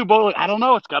 should we get a new boat? I don't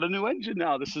know. It's got a new engine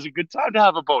now. This is a good time to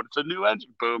have a boat. It's a new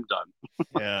engine. Boom, done.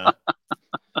 Yeah.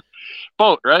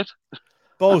 Boat, right?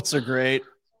 Boats are great.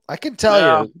 I can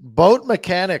tell you, boat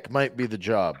mechanic might be the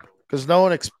job. Because no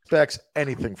one expects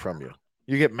anything from you.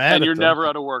 You get mad and at you're them. never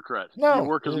out of work, Rhett. No. You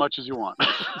work as much as you want.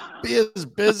 Be as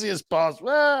busy as possible.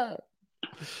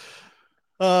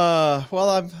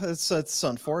 Well, it's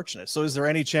unfortunate. So is there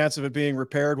any chance of it being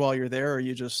repaired while you're there, or are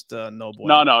you just no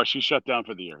boy? No, she shut down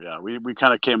for the year. Yeah, we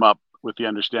kind of came up with the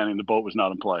understanding the boat was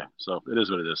not in play. So it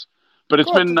is what it is. But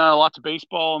it's been lots of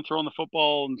baseball and throwing the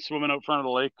football and swimming out front of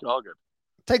the lake. All good.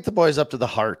 Take the boys up to the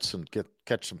Hearts and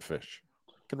catch some fish.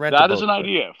 That is an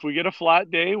idea. If we get a flat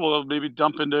day, we'll maybe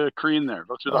dump into Crean there.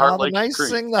 Go through the Heart Lake. The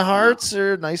nice thing, the Hearts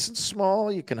are nice and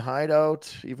small. You can hide out.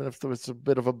 Even if there was a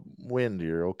bit of a wind,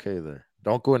 you're okay there.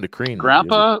 Don't go into Crean.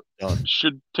 Grandpa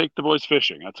should take the boys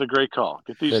fishing. That's a great call.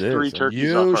 Get these 3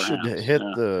 turkeys off our hands. You should hit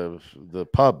the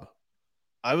pub.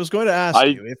 I was going to ask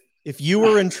you, if you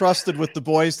were entrusted with the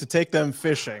boys to take them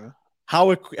fishing, how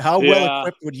well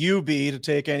equipped would you be to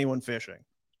take anyone fishing?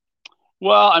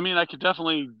 Well, I mean, I could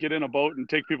definitely get in a boat and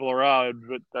take people around,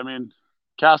 but I mean,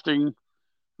 casting,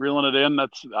 reeling it in,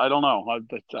 I don't know.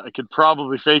 I could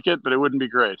probably fake it, but it wouldn't be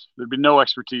great. There'd be no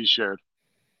expertise shared.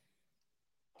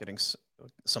 Getting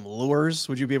some lures.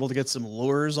 Would you be able to get some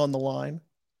lures on the line?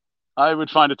 I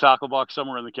would find a tackle box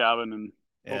somewhere in the cabin and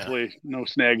hopefully no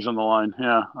snags on the line.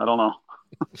 Yeah, I don't know.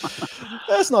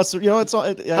 That's not so. It's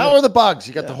all. How are the bugs?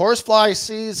 You got the horsefly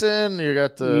season. You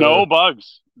got the no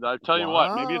bugs. I tell you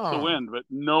what, maybe it's the wind, but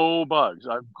no bugs.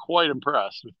 I'm quite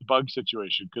impressed with the bug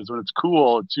situation because when it's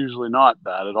cool, it's usually not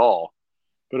bad at all.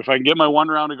 But if I can get my 1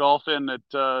 round of golf in at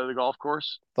the golf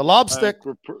course, the lobstick,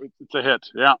 it's a hit.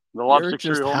 Yeah, the lobstick.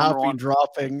 You're just happy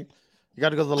dropping. You got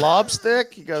to go to the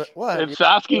lobstick. You got what? It's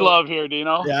Sasky love here,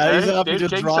 Dino. Yeah, he's happy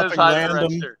just dropping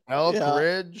random. Elk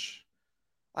Ridge.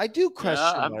 I do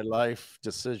question my life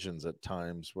decisions at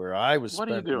times where I was.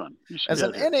 What are you doing? As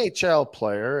an NHL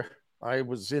player, I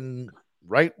was in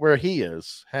right where he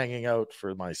is, hanging out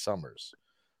for my summers.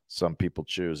 Some people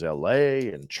choose LA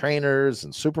and trainers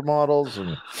and supermodels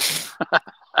and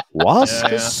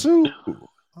Waskesiu.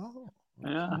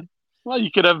 Yeah. Well,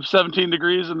 you could have 17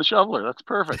 degrees in the shoveler. That's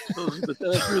perfect.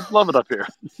 We'd love it up here.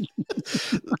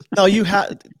 Now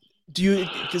Do you,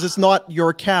 because it's not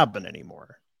your cabin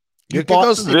anymore. You can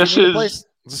go this is place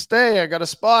to stay. I got a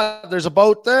spot. There's a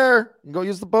boat there. You can go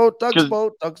use the boat. Doug's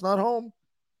boat. Doug's not home.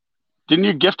 Didn't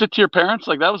you gift it to your parents?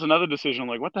 Like, that was another decision.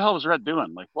 Like, what the hell was Rhett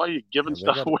doing? Like, why are you giving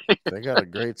stuff away? They got a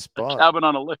great spot. A cabin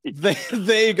on a lake.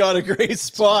 They got a great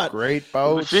spot. Great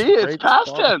boat. See, it's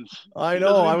past tense. I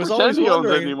know. I was always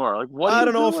wondering anymore. Like, what? I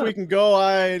don't know if we can go.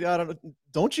 I don't know.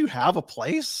 Don't you have a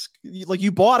place? Like,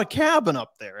 you bought a cabin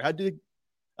up there. How did?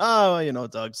 Oh,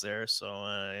 Doug's there, so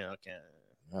okay.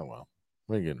 Oh well.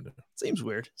 What are you gonna do? Seems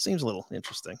weird. Seems a little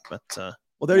interesting, but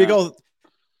well, there you go.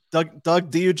 Doug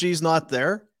DUG's not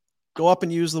there. Go up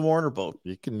and use the Warner boat.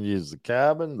 You can use the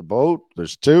cabin, the boat.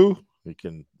 There's two. You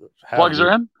can have plugs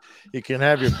are in. You can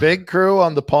have your big crew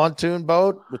on the pontoon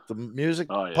boat with the music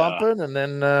pumping, and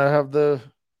then have the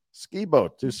ski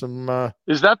boat. Do some.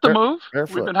 Is that the move?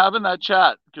 Barefoot. We've been having that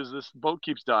chat because this boat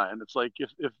keeps dying. It's like if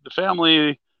the family,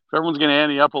 if everyone's going to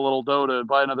ante up a little dough to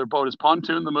buy another boat, is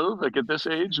pontoon the move? Like at this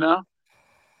age now?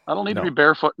 I don't need to be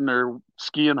barefooting or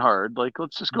skiing hard. Like,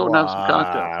 let's just go and have some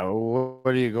cocktails.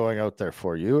 What are you going out there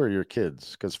for, you or your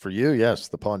kids? Because for you, yes,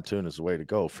 the pontoon is the way to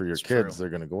go. For your kids, they're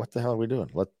going to go, what the hell are we doing?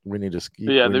 We need to ski.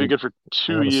 Yeah, they'll be good for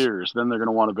 2 years. Then they're going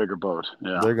to want a bigger boat.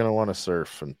 Yeah, they're going to want to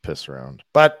surf and piss around.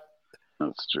 But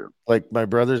that's true. Like my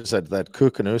brother said, that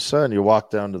Kukanusa, and you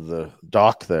walk down to the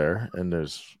dock there, and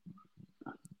there's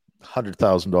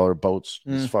 $100,000 boats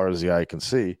as far as the eye can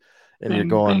see. And you're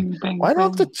going, why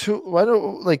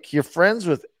don't like you're friends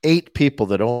with 8 people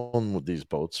that own these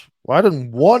boats? Why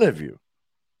didn't one of you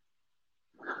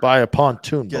buy a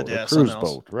pontoon boat, a cruise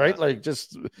boat, right? Yeah. Like,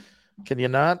 just can you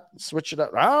not switch it up?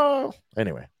 Oh,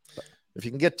 anyway, if you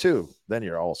can get 2, then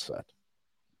you're all set.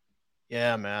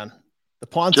 Yeah, man. The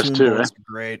pontoon boats are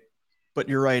great, but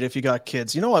you're right. If you got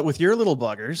kids, you know what? With your little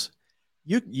buggers,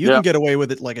 you can get away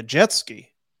with it like a jet ski.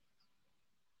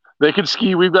 They can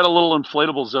ski. We've got a little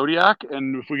inflatable Zodiac,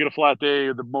 and if we get a flat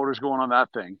day, the motor's going on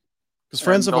that thing. Because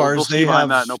friends of ours, they have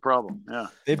that, no problem. Yeah,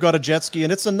 they've got a jet ski,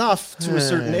 and it's enough to a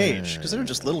certain age because they're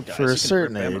just little guys for a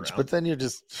certain age. But then you're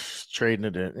just trading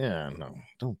it in. Yeah, no,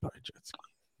 don't buy a jet ski.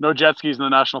 No jet skis in the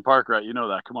national park, right? You know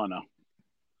that. Come on now.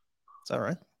 Is that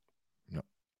right? No,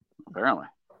 apparently.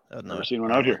 I've never seen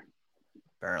one out here.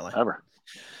 Apparently, ever.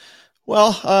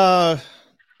 Well,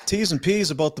 T's and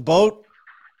P's about the boat.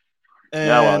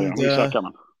 And, we saw it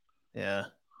coming. Yeah.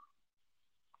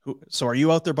 So are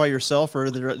you out there by yourself, or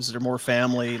is there more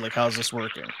family? Like, how's this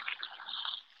working?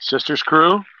 Sister's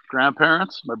crew,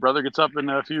 grandparents. My brother gets up in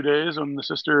a few days when the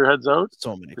sister heads out.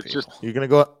 So many people. Just, you're going to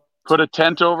go put a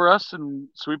tent over us and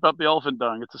sweep up the elephant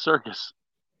dung. It's a circus.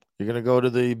 You're going to go to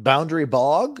the Boundary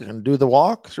Bog and do the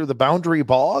walk through the Boundary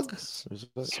Bog?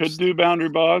 Could do Boundary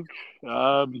Bog.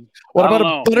 What about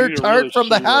a butter tart from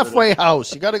the halfway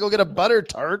house? You got to go get a butter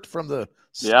tart from the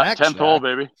snack 10th hole,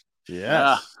 baby.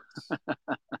 Yeah.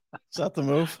 Is that the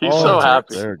move? He's so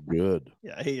happy. They're good.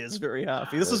 Yeah, he is very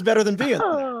happy. This is better than being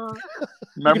there.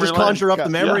 You can just conjure up the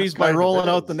memories by rolling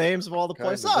out the names of all the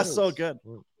places. Oh, so good.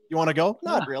 You want to go?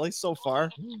 Not really. So far.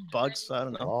 Bugs. I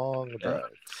don't know. Long drive.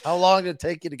 How long did it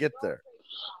take you to get there?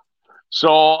 So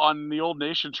on the old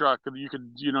Nation truck, you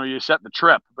could, you set the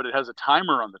trip, but it has a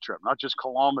timer on the trip, not just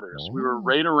kilometers. We were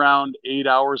right around 8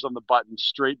 hours on the button,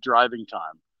 straight driving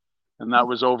time. And that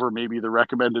was over maybe the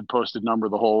recommended posted number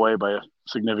the whole way by a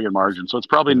significant margin. So it's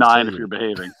probably 9 if you're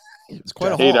behaving. It's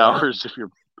quite a 8 hours if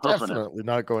you're hoofing definitely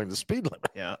not going the speed limit.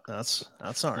 Yeah, that's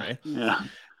all right. Yeah.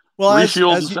 Well,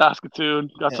 refueled in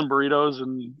Saskatoon, got some burritos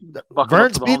and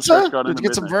Vern's Pizza. Did you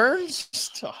get some Vern's?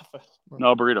 Stop it.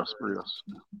 No, burritos.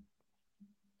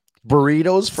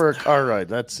 Burritos for a car ride.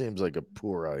 That seems like a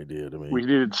poor idea to me. We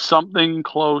needed something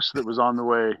close that was on the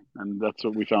way, and that's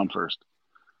what we found first.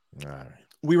 All right.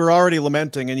 We were already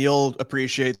lamenting, and you'll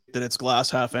appreciate that it's glass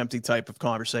half empty type of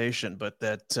conversation, but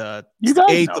that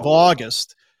 8th of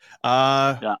August.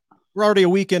 We're already a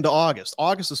week into August.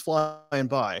 August is flying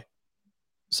by.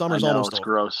 Summer's almost over.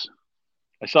 Gross.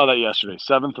 I saw that yesterday.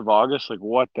 7th of August. Like,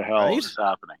 what the hell is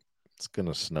happening? It's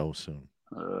gonna snow soon.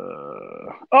 The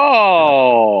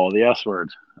S word.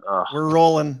 We're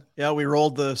rolling. Yeah, we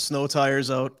rolled the snow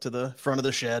tires out to the front of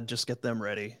the shed. Just get them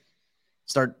ready.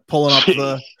 Start pulling up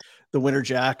the winter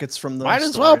jackets from the. Might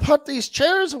as well put these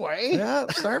chairs away. Yeah,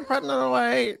 start putting it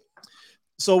away.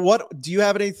 So, what do you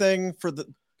have anything for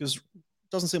the? Because it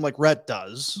doesn't seem like Rhett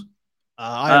does.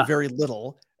 I have very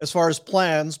little as far as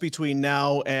plans between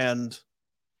now and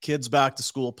kids back to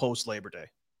school post Labor Day.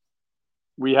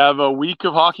 We have a week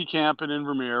of hockey camp in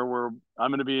Invermere where I'm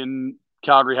going to be in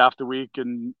Calgary half the week,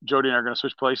 and Jody and I are going to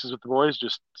switch places with the boys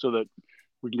just so that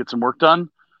we can get some work done.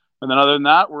 And then other than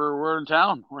that, we're in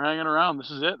town. We're hanging around.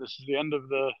 This is it. This is the end of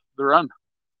the run.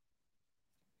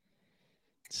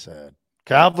 Sad.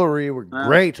 Cavalry were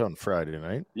great on Friday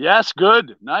night. Yes,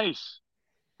 good. Nice.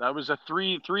 That was a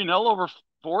 3-0 over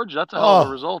Forge. That's a hell of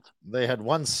a result. They had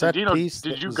one set piece.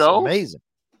 Did you go? Amazing.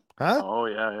 Huh? Oh,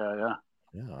 yeah.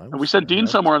 Yeah. And we sent Dean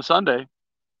somewhere on Sunday.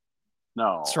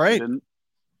 No. That's right. Didn't.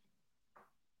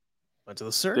 Went to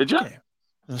the Surge Did you? game.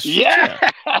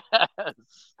 Yes.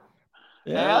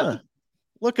 Yeah.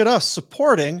 Look at us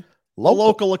supporting the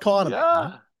local economy.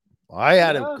 Yeah. I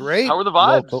had a great. How were the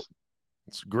vibes?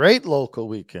 It's a great local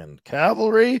weekend.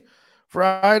 Cavalry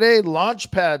Friday,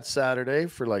 Launchpad Saturday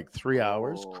for like 3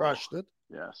 hours. Crushed it.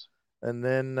 Yes. And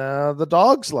then the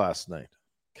Dogs last night,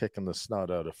 kicking the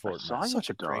snot out of Fort Mac. Such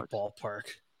a great ballpark.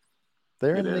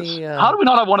 They're in the. How do we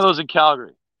not have one of those in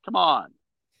Calgary? Come on.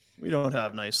 We don't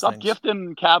have nice Stop things.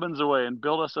 gifting cabins away and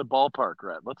build us a ballpark,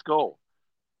 Rhett. Let's go.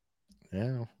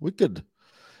 Yeah, we could.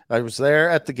 I was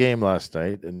there at the game last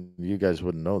night, and you guys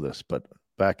wouldn't know this, but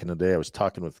back in the day, I was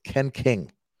talking with Ken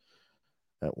King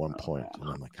at one point, and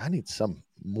I'm like, I need some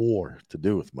more to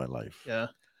do with my life. Yeah.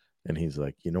 And he's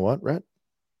like, you know what, Rhett?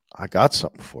 I got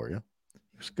something for you.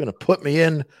 He's going to put me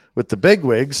in with the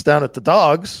bigwigs down at the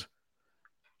Dogs,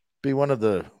 be one of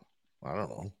the, I don't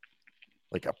know,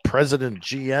 like a president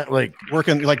GM, like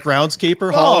working like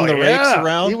groundskeeper, hauling the rakes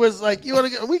around. He was like, "You want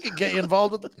to get? We could get you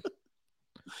involved with it."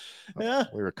 Yeah,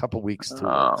 we were a couple weeks too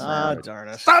late. Darn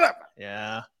it! Stop it!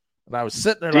 Yeah, and I was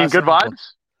sitting there. Dean, good vibes.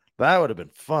 That would have been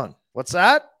fun. What's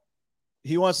that?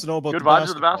 He wants to know about good the vibes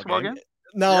of the basketball game.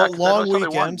 Now, long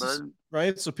weekends,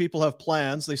 right? So people have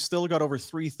plans. They still got over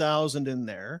 3,000 in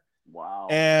there. Wow!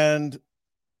 And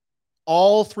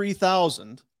all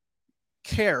 3,000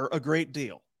 care a great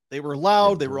deal. They were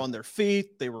loud. They were on their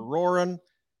feet. They were roaring.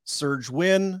 Surge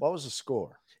win. What was the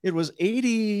score? It was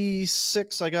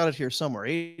 86. I got it here somewhere.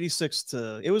 86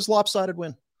 to. It was lopsided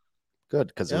win. Good,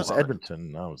 because it was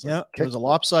Edmonton. I was it was a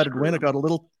lopsided win. It got a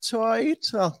little tight.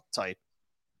 Tight.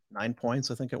 9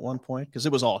 points, I think, at one point, because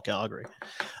it was all Calgary.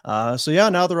 So yeah,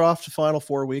 now they're off to Final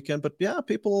Four weekend. But yeah,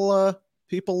 people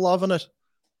loving it.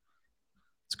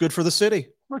 It's good for the city.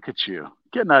 Look at you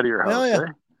getting out of your house. Eh?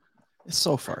 It's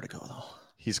so far to go, though.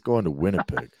 He's going to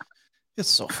Winnipeg. It's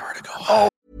so far to go.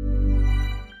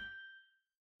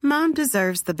 Mom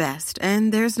deserves the best,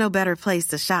 and there's no better place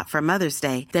to shop for Mother's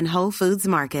Day than Whole Foods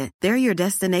Market. They're your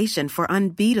destination for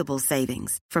unbeatable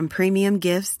savings, from premium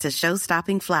gifts to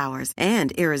show-stopping flowers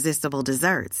and irresistible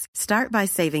desserts. Start by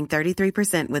saving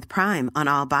 33% with Prime on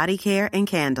all body care and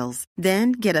candles.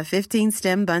 Then get a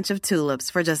 15-stem bunch of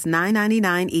tulips for just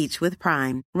 $9.99 each with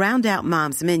Prime. Round out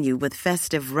Mom's menu with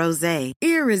festive rosé,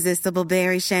 irresistible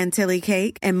berry chantilly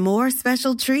cake, and more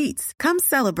special treats. Come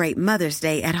celebrate Mother's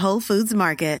Day at Whole Foods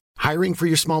Market. Hiring for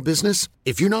your small business?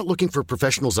 If you're not looking for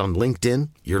professionals on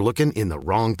LinkedIn, you're looking in the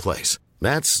wrong place.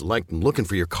 That's like looking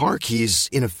for your car keys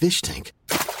in a fish tank.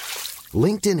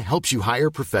 LinkedIn helps you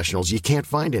hire professionals you can't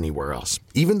find anywhere else,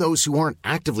 even those who aren't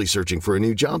actively searching for a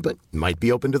new job but might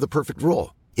be open to the perfect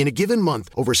role. In a given month,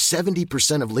 over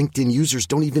 70% of LinkedIn users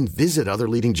don't even visit other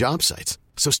leading job sites.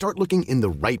 So start looking in the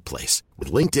right place.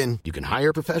 With LinkedIn, you can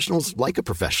hire professionals like a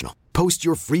professional. Post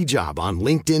your free job on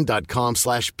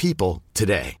linkedin.com/people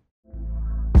today.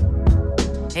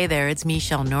 Hey there, it's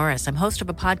Michelle Norris. I'm host of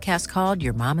a podcast called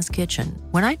Your Mama's Kitchen.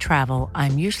 When I travel,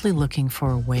 I'm usually looking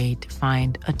for a way to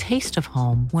find a taste of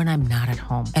home when I'm not at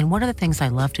home. And one of the things I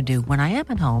love to do when I am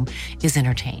at home is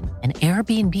entertain. And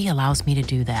Airbnb allows me to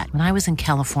do that. When I was in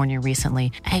California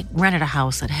recently, I rented a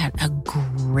house that had a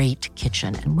great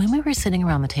kitchen. And when we were sitting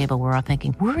around the table, we were all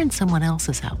thinking, we're in someone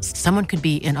else's house. Someone could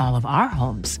be in all of our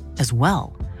homes as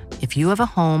well. If you have a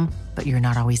home, but you're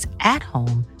not always at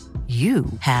home, you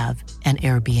have an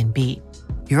Airbnb.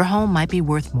 Your home might be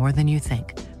worth more than you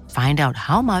think. Find out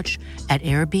how much at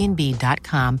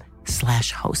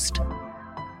airbnb.com/host.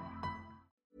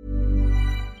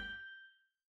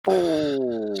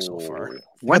 Oh, so far.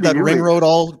 When that ring road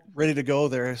all ready to go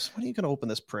there. When are you going to open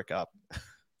this prick up?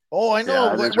 Oh, I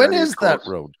know. Yeah, when is that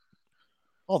road?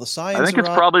 Oh, the signs. I think it's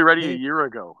probably ready a year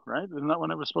ago, right? Isn't that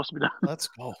when it was supposed to be done? Let's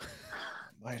go.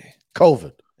 Mighty.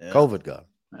 COVID. Yeah. COVID got.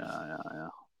 Yeah.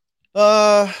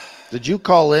 Did you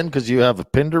call in because you have a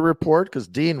Pinder report? Because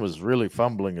Dean was really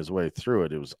fumbling his way through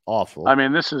it. It was awful. I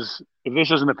mean, if this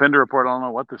isn't a Pinder report, I don't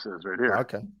know what this is right here.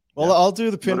 Okay. Well, yeah. I'll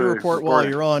do the Pinder report while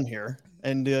you're on here,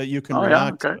 and you can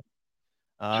react to it.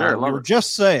 Sure. We were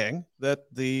just saying that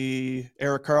the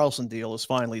Erik Karlsson deal is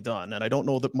finally done, and I don't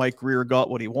know that Mike Greer got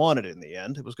what he wanted in the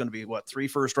end. It was going to be 3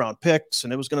 first-round picks,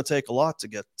 and it was going to take a lot to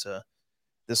get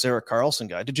this Erik Karlsson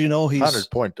guy. Did you know he's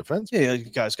 100-point defense? Yeah, you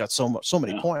guys got so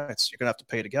many points. You're gonna have to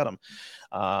pay to get him.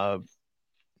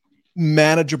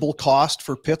 manageable cost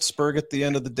for Pittsburgh at the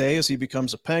end of the day as he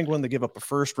becomes a Penguin. They give up a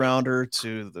first rounder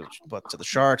to the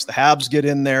Sharks. The Habs get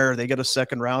in there. They get a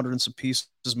second rounder and some pieces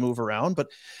move around. But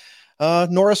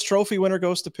Norris Trophy winner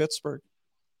goes to Pittsburgh.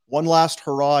 One last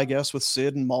hurrah, I guess, with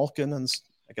Sid and Malkin. And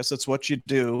I guess that's what you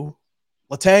do.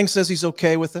 Letang says he's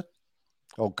okay with it.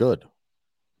 Oh, good.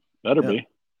 Better be.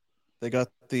 They got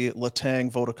the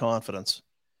Letang vote of confidence.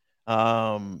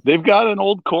 They've got an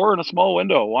old core and a small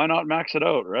window. Why not max it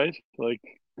out, right? Like,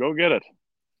 go get it.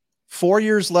 4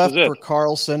 years left for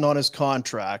Karlsson on his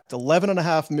contract.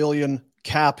 $11.5 million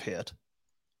cap hit.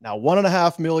 Now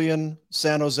 $1.5 million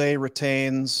San Jose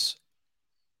retains,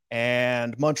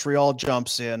 and Montreal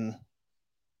jumps in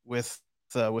with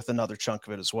another chunk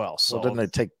of it as well. So didn't they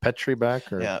take Petrie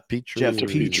back or Petrie? Jeff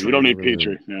Petrie. You don't need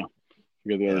Petrie. Yeah,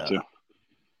 you get the other two.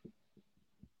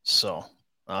 So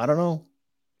I don't know.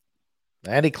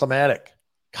 Anticlimactic.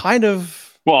 Kind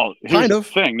of. Well, here's the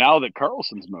thing. Now that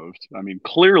Karlsson's moved, I mean,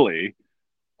 clearly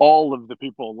all of the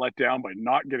people let down by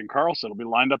not getting Karlsson will be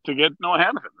lined up to get Noah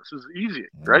Hanifin. This is easy,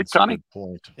 right, Connie?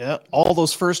 Point. Yeah, all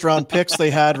those first-round picks they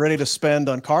had ready to spend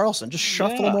on Karlsson, just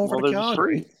shuffle them over to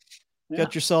Calgary.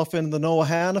 Get yourself into the Noah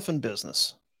Hanifin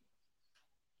business.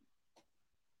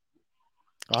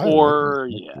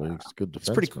 It's good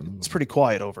defenseman. It's pretty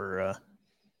quiet over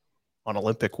on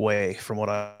Olympic Way, from what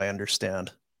I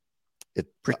understand.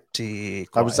 Pretty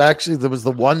quiet. There was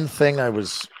the one thing I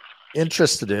was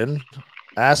interested in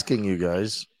asking you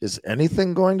guys, is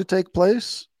anything going to take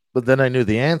place? But then I knew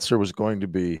the answer was going to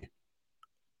be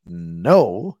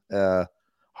no.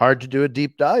 Hard to do a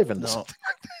deep dive into something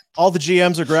like that. All the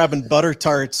GMs are grabbing butter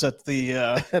tarts at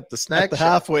the snack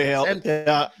halfway out.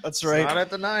 Yeah, that's right. Not at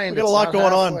the 9. We got a lot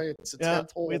going on.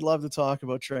 We'd love to talk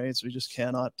about trades. We just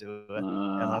cannot do it.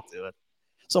 Cannot do it.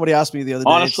 Somebody asked me the other day.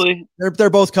 Honestly, they're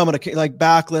both coming to, like,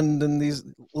 Backlund and these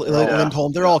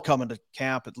Lindholm. They're all coming to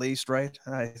camp at least, right?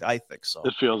 I think so.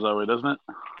 It feels that way, doesn't it?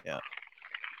 Yeah.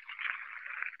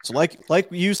 So like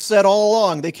you said all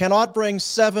along, they cannot bring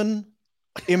 7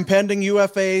 impending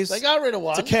UFAs. They got rid of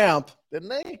one to camp, didn't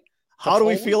they? How do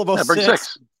we feel about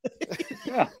 6?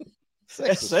 Yeah.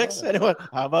 6. Anyway,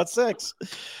 how about 6?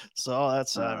 So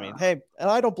that's, I mean, hey, and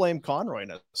I don't blame Conroy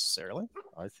necessarily.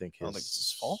 I think it's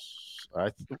his fault. I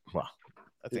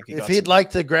think if he'd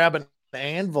like to grab an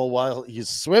anvil while he's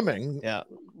swimming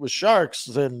with sharks,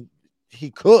 then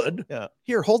he could. Yeah.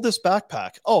 Here, hold this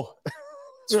backpack. Oh,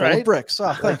 it's full of bricks.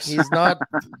 Oh, thanks. There's not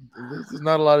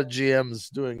a lot of GMs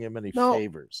doing him any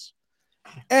favors.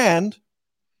 And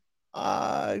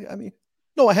I mean,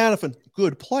 Noah Hanifin,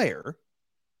 good player.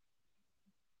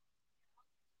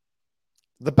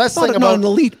 The best thing about an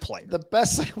elite player. The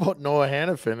best thing about Noah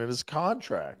Hanifin is his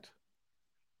contract.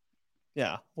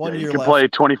 Yeah, 1 year you can left. Play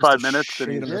 25 minutes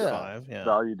and he's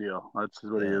value deal. That's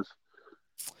what he is.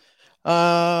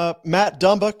 Matt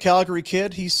Dumba, Calgary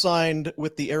kid, he signed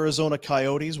with the Arizona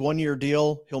Coyotes, 1 year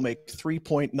deal. He'll make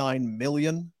 $3.9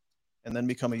 million and then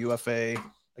become a UFA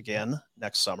again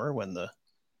next summer when the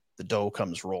dough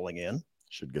comes rolling in.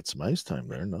 Should get some ice time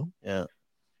there, no? Yeah,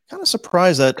 kind of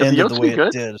surprised that ended the way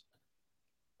it did.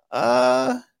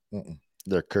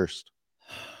 They're cursed.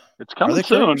 It's coming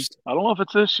soon. I don't know if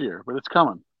it's this year, but it's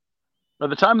coming. By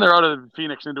the time they're out of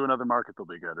Phoenix into another market, they'll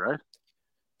be good, right?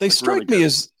 They strike me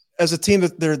as a team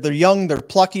that they're young, they're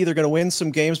plucky, they're going to win some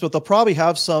games, but they'll probably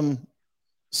have some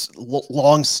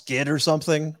long skid or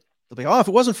something. They'll be, if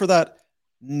it wasn't for that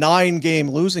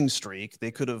 9-game losing streak, they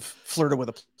could have flirted with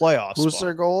a playoff Who's spot.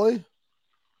 their goalie?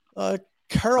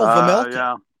 Karel Vejmelka.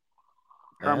 Yeah.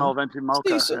 Karel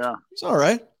Vejmelka, yeah. It's all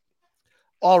right.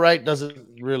 All right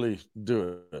doesn't really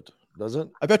do it, does it?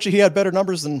 I bet you he had better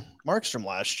numbers than Markstrom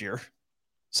last year.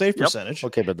 Save percentage.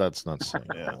 Okay, but that's not saying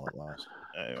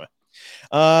Anyway.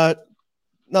 Now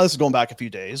this is going back a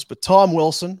few days, but Tom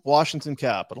Wilson, Washington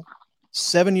Capital,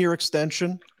 7-year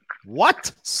extension.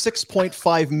 What?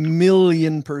 $6.5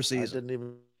 million per season. I didn't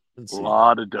even see a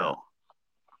lot of dough.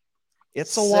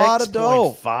 It's a lot of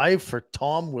dough. 6.5 for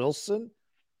Tom Wilson.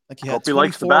 Like he had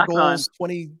 24 goals,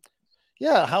 20.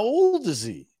 Yeah, how old is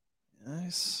he?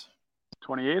 Nice.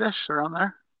 28-ish, around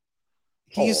there.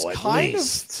 He's kind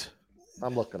of.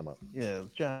 I'm looking him up. Yeah,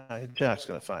 Jack's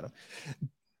going to find him.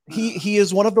 He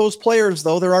is one of those players,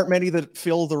 though. There aren't many that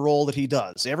fill the role that he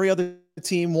does. Every other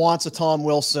team wants a Tom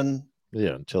Wilson.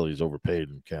 Yeah, until he's overpaid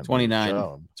and can't.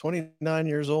 29. 29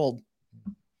 years old.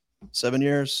 7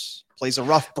 years. Plays a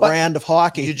rough brand of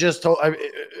hockey. You just told,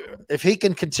 if he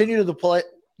can continue to play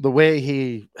the way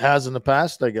he has in the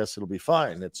past, I guess it'll be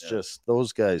fine. It's just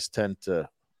those guys tend to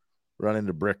run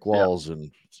into brick walls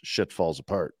and shit falls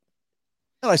apart.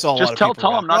 And I saw a lot of people. Just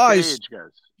tell Tom not to age,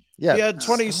 guys. Yeah, he had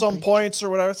 20-some points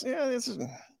or whatever. Yeah,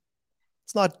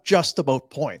 it's not just about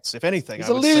points. If anything, He's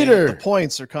I a would leader. say the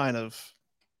points are kind of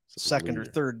second or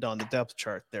third on the depth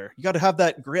chart there. You got to have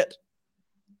that grit.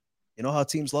 You know how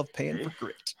teams love paying for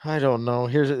grit. I don't know.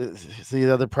 Here's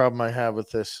the other problem I have with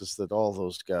this is that all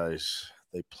those guys,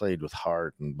 they played with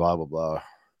heart and blah, blah, blah.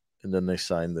 And then they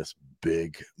signed this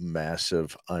big,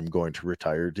 massive, I'm going to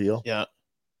retire deal. Yeah.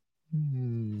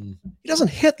 He doesn't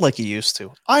hit like he used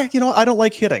to. I don't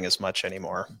like hitting as much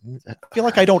anymore. I feel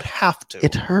like I don't have to.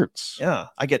 It hurts. Yeah.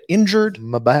 I get injured.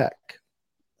 My back.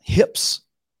 Hips.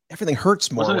 Everything hurts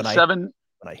more when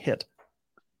I hit.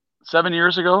 7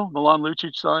 years ago, Milan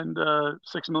Lucic signed $6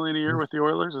 million a year with the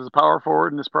Oilers as a power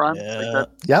forward in his prime. Yeah.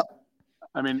 Yep.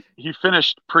 I mean, he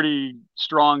finished pretty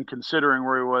strong considering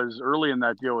where he was early in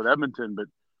that deal with Edmonton, but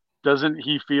doesn't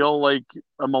he feel like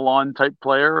a Milan type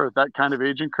player at that kind of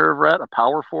aging curve, Rhett? A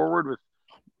power forward with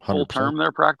full 100%. term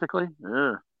there practically?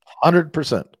 Yeah.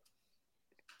 100%.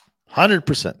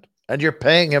 100%. And you're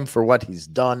paying him for what he's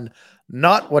done,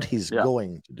 not what he's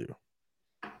going to do.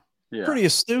 Yeah. Pretty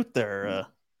astute there.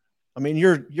 I mean,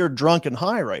 you're drunk and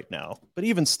high right now, but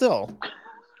even still,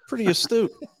 pretty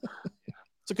astute.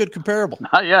 It's a good comparable.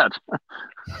 Not yet.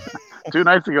 2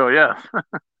 nights ago, yes.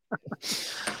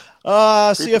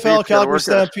 CFL Calgary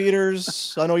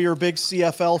Stampeders. I know you're a big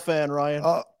CFL fan,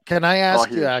 Ryan. Can I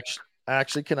ask you,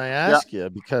 actually, can I ask you,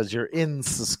 because you're in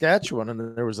Saskatchewan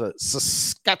and there was a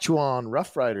Saskatchewan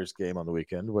Roughriders game on the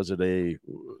weekend. Were the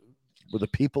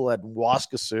people at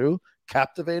Waskasiu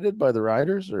captivated by the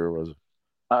Riders, or was it?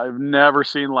 I've never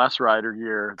seen less Rider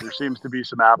gear. There seems to be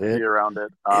some apathy around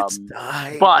it.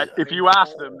 But if you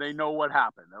ask them, they know what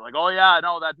happened. They're like, "Oh yeah,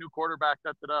 no, that new quarterback."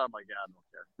 I'm like, "Yeah, I don't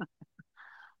care."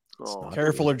 So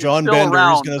careful, or John Bender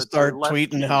is going to start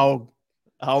tweeting how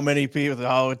many people,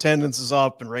 how attendance is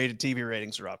up and TV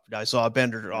ratings are up. I saw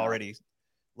Bender already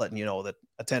letting you know that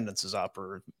attendance is up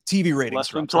or TV ratings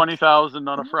less are than up. 20,000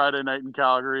 on a Friday night in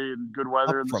Calgary and good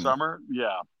weather in the summer.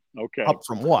 Yeah. Okay. Up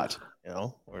from what?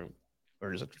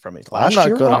 Or is it from last I'm not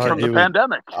year? going to from argue the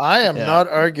pandemic. I am not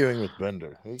arguing with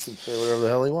Bender. He can say whatever the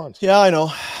hell he wants. Yeah, I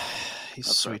know. He's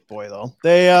a sweet boy, though.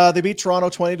 They beat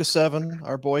Toronto 20-7.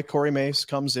 Our boy Corey Mace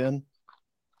comes in.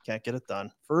 Can't get it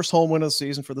done. First home win of the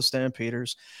season for the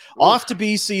Stampeders. Off to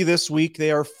BC this week.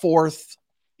 They are 4th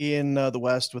in the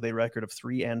West with a record of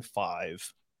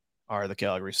 3-5. Are the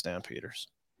Calgary Stampeders.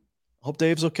 Hope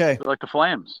Dave's okay. They're like the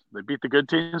Flames. They beat the good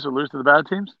teams or lose to the bad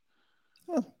teams.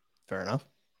 Well, fair enough.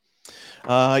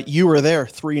 You were there,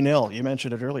 3-0. You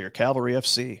mentioned it earlier. Cavalry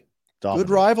FC. Dominant.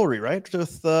 Good rivalry, right?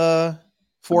 With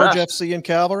Forge FC and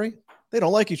Cavalry. They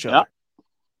don't like each other.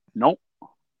 Nope.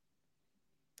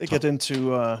 They get into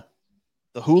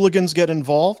the hooligans get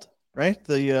involved, right?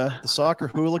 The soccer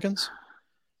hooligans.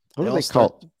 What are they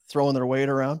called? Throwing their weight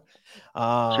around.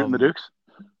 Shooting the Dukes?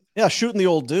 Yeah, shooting the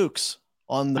old Dukes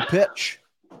on the pitch.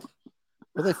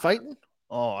 Were they fighting?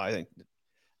 Oh, I think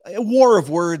a war of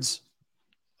words.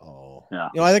 Oh, yeah.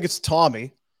 I think it's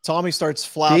Tommy. Tommy starts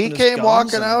flapping. He came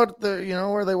walking out there,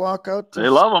 where they walk out. They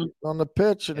love him on the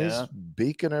pitch, and he's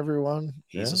beaking everyone.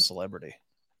 He's a celebrity.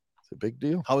 It's a big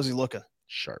deal. How is he looking?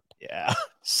 Sharp. Yeah,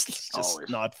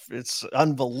 it's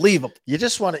unbelievable. You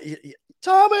just want to,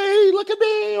 Tommy, look at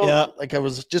me. Yeah,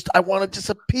 I wanted just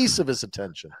a piece of his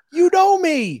attention. You know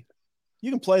me.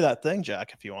 You can play that thing,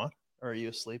 Jack, if you want. Or are you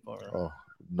asleep? Oh,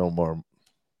 no more.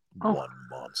 One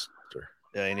monster.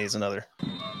 Yeah, he needs another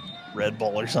Red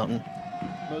Bull or something.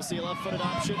 Mostly a left-footed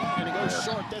option, and it goes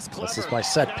short. That's clever. This is my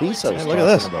set piece. I was look at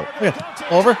this. About. Yeah.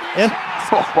 Over in.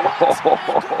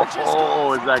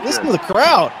 Oh, is that good? Listen to the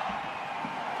crowd.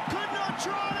 Could not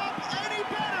draw it up any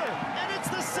better, and it's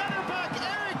the center back,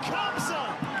 Eric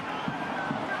Kamsa.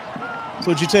 So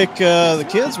would you take the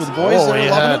kids with the boys? Oh, we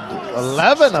had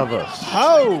 11 of us.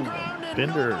 How?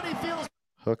 Pinder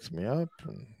hooked me up.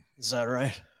 Is that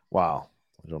right? Wow.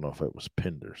 I don't know if it was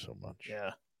Pinder so much.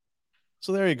 Yeah.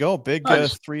 So there you go. Big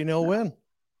 3-0 win.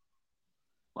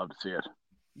 Love to see it.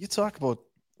 You talk about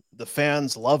the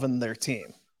fans loving their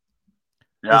team.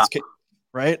 Yeah.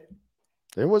 Right?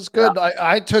 It was good. Yeah.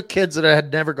 I took kids that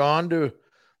had never gone to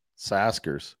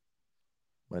Saskers.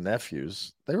 My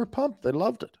nephews. They were pumped. They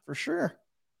loved it. For sure.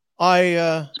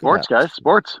 Sports, guys.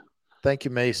 Sports. Thank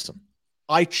you, Mason.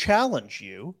 I challenge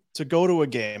you to go to a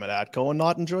game at ATCO and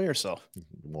not enjoy yourself. It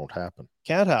won't happen.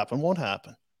 Can't happen. Won't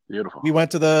happen. Beautiful. We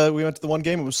went to the one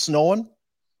game. It was snowing.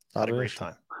 Had a great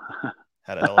time.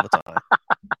 Had a hell of a time.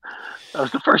 That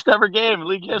was the first ever game in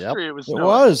league history. Yep. It was. It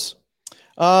was.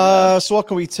 So what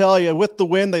can we tell you? With the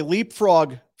win, they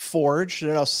leapfrog Forge.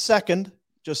 They're now second,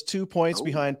 just 2 points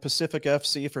behind Pacific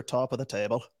FC for top of the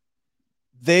table.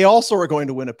 They also are going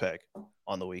to Winnipeg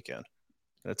on the weekend.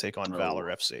 Going to take on Valor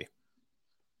FC.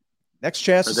 Next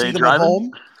chance to see them at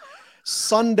home,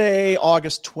 Sunday,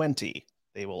 August 20.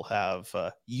 They will have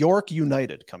York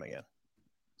United coming in.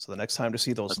 So the next time to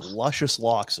see those luscious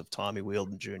locks of Tommy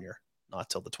Wheeldon Jr., not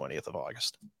till the 20th of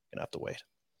August. You're gonna have to wait.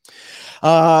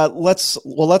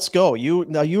 Let's go.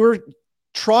 You were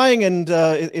trying, and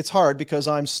it's hard because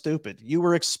I'm stupid. You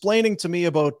were explaining to me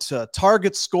about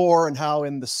target score and how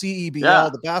in the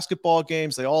CEBL, the basketball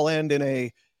games, they all end in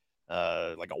a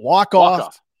like a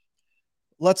walk-off.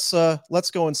 Let's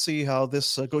go and see how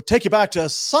this take you back to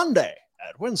Sunday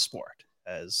at Winsport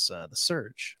as the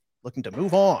Surge looking to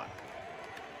move on.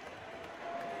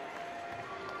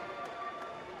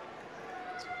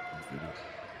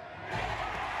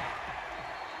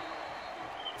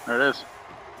 There it is.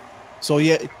 So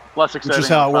yeah, less exciting. Which is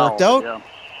how it worked out. Yeah.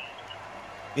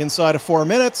 Inside of 4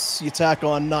 minutes, you tack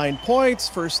on 9 points.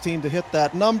 First team to hit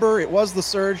that number. It was the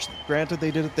Surge. Granted,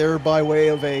 they did it there by way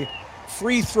of a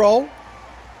free throw,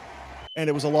 and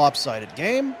it was a lopsided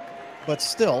game, but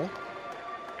still,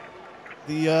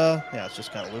 it's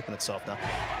just kind of looping itself now.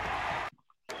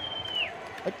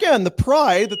 Again, the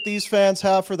pride that these fans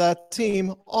have for that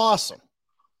team, awesome.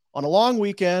 On a long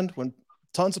weekend when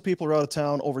tons of people are out of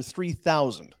town, over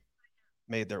 3,000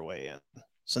 made their way in.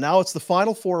 So now it's the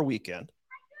Final Four weekend.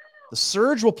 The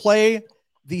Surge will play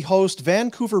the host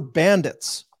Vancouver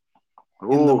Bandits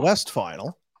in the West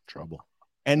Final. Trouble.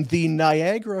 And the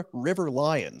Niagara River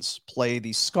Lions play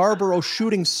the Scarborough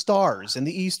Shooting Stars in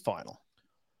the East Final.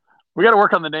 We got to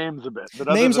work on the names a bit. But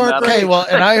names aren't great. Well,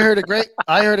 and I heard a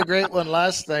great one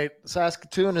last night.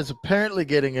 Saskatoon is apparently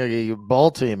getting a ball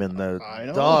team in the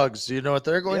Dogs. Do you know what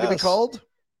they're going to be called?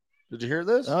 Did you hear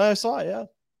this? I saw it, yeah.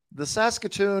 The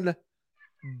Saskatoon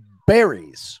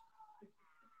Berries.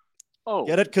 Oh.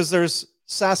 Get it? Because there's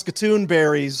Saskatoon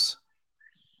Berries,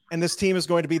 and this team is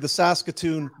going to be the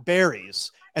Saskatoon Berries.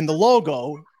 And the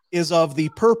logo is of the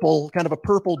purple, kind of a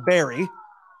purple berry.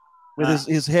 With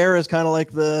his hair is kind of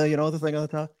like the thing on the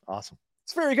top. Awesome.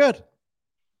 It's very good.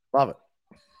 Love it.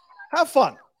 Have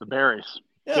fun. The Berries.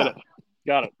 Yeah. Get it.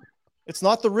 Got it. It's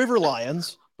not the River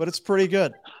Lions, but it's pretty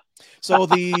good. So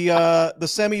the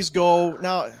semis go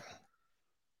now.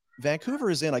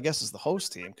 Vancouver is in, I guess, as the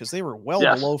host team because they were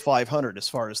below 500 as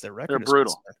far as their record. They're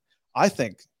brutal. Concerned. I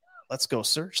think let's go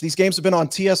search. These games have been on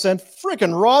TSN.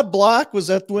 Freaking Rod Black was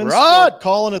at Winsport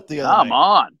calling it the other night. Come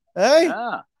on. Hey.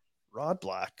 Yeah. Rod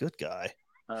Black, good guy.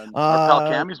 Our pal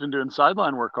Cammy's been doing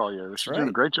sideline work all year. She's doing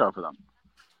a great job for them.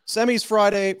 Semis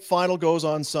Friday, final goes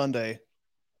on Sunday.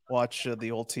 Watch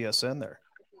the old TSN there.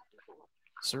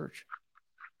 Surge.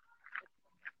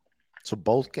 So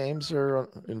both games are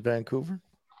in Vancouver?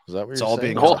 Is that what it's you're all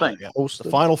saying? being the whole thing? Yeah. The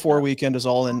Final Four weekend is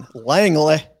all in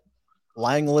Langley,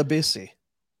 BC.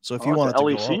 So if you want to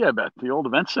LEC, go I bet the old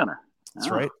event center. That's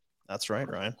right. That's right,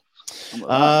 Ryan.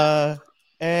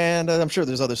 And I'm sure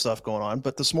there's other stuff going on.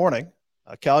 But this morning,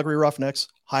 Calgary Roughnecks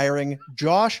hiring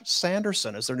Josh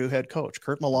Sanderson as their new head coach.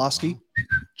 Kurt Malosky.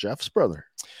 Jeff's brother.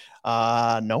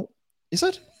 No. Is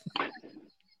it?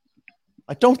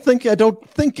 I don't think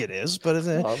it is, but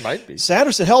it might be.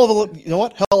 Sanderson, hell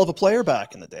of a player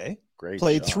back in the day. Great.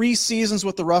 Played 3 seasons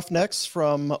with the Roughnecks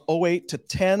from 08 to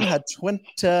 10, had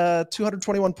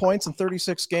 221 points in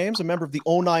 36 games, a member of the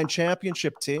 09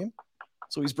 championship team.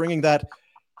 So he's bringing that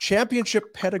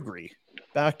championship pedigree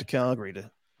back to Calgary to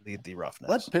lead the Roughnecks.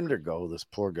 Let Pinder go. This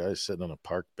poor guy sitting on a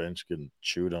park bench getting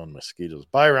chewed on mosquitoes.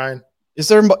 Bye, Ryan.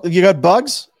 You got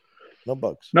bugs? No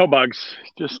bugs. No bugs.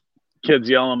 Just kids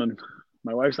yelling, and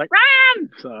my wife's like, "Run!"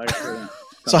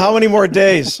 So how many more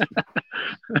days?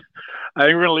 I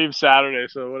think we're gonna leave Saturday,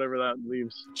 so whatever that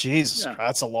leaves. Jesus,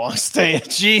 that's a long stay.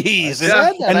 Jeez,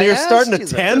 and you're starting a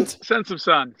tent. Send some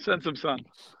sun.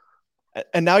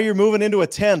 And now you're moving into a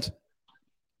tent.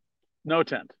 No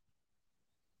tent.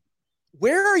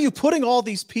 Where are you putting all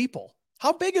these people?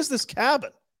 How big is this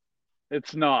cabin?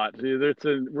 It's not.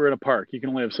 We're in a park. You can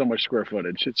only have so much square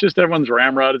footage. It's just everyone's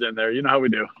ramrodded in there. You know how we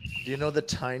do. Do you know the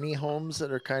tiny homes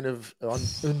that are kind of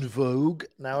en vogue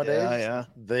nowadays? Yeah.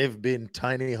 They've been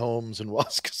tiny homes in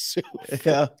Waskesiu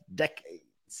for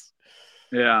decades.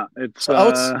 Yeah. It's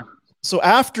so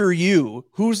after you,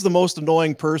 who's the most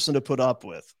annoying person to put up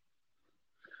with?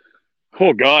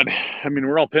 Oh God. I mean,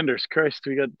 we're all Pinders. Christ,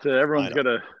 we got everyone's got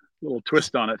a little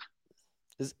twist on it.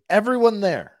 Is everyone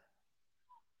there?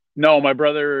 No, my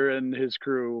brother and his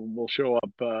crew will show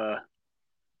up.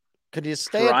 Could you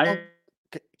stay?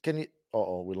 Can you?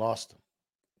 Oh, we lost him.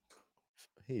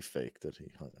 He faked it.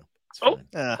 He hung up.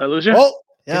 Did I lose you? Oh,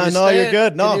 yeah. No, you're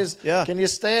good. No, Can you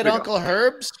stay at Uncle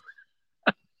Herb's?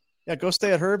 Yeah, go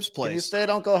stay at Herb's place. Can you stay at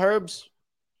Uncle Herb's?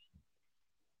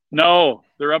 No,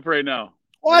 they're up right now.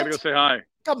 What? I gotta go say hi.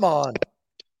 Come on.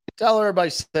 Tell her everybody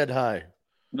said hi.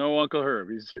 No Uncle Herb.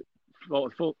 He's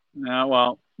full. Nah,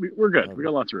 well, we're good. We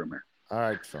got lots of room here. All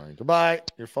right, fine. Goodbye.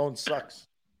 Your phone sucks.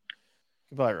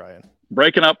 Goodbye, Ryan.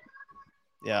 Breaking up.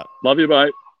 Yeah. Love you. Bye.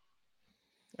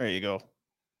 There you go.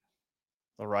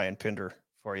 The Ryan Pinder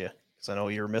for you, because I know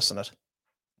you're missing it.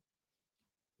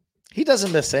 He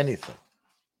doesn't miss anything,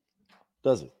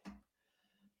 does he?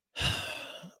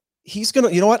 He's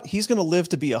gonna, you know what? He's gonna live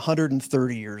to be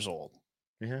 130 years old.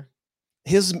 Yeah.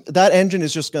 That engine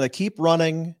is just gonna keep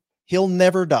running. He'll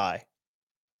never die.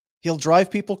 He'll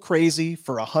drive people crazy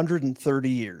for 130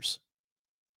 years.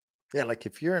 Yeah, like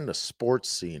if you're in the sports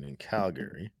scene in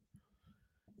Calgary,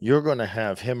 you're going to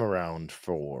have him around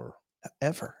for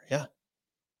ever. Yeah.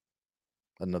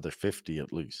 Another 50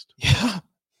 at least. Yeah.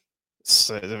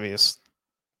 I don't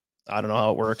know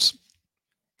how it works.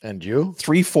 And you?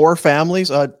 3-4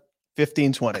 families,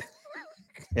 15, 20.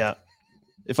 Yeah.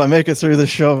 If I make it through the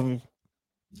show,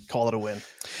 call it a win.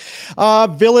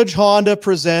 Village Honda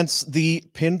presents the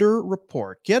Pinder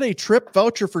Report. Get a trip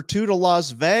voucher for 2 to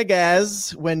Las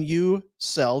Vegas when you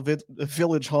sell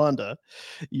Village Honda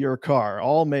your car.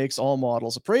 All makes, all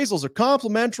models. Appraisals are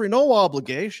complimentary, no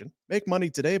obligation. Make money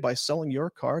today by selling your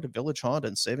car to Village Honda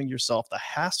and saving yourself the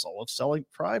hassle of selling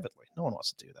privately. No one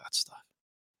wants to do that stuff.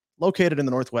 Located in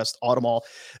the Northwest Auto Mall,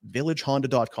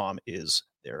 villagehonda.com is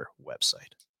their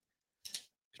website.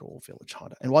 Good old Village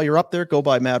Honda. And while you're up there, go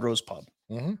by Mad Rose Pub.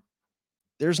 Mm-hmm.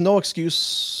 There's no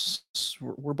excuse.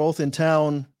 We're both in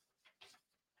town.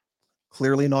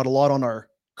 Clearly not a lot on our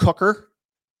cooker.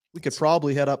 We could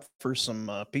probably head up for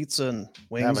some pizza and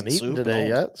wings. Haven't and eaten soup today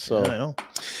yet, so yeah, I know.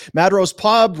 Mad Rose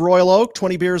Pub, Royal Oak,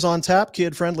 20 beers on tap,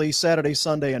 kid-friendly Saturday,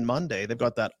 Sunday, and Monday. They've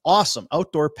got that awesome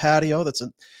outdoor patio.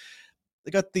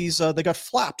 They got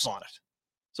flaps on it.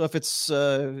 So if it's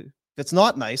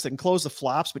not nice, they can close the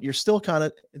flaps, but you're still kind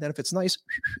of, and then if it's nice,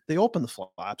 they open the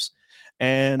flaps.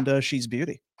 And she's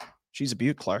beauty. She's a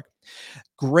beaut, Clark.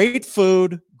 Great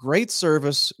food, great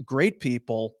service, great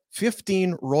people.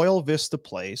 15 Royal Vista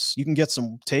Place. You can get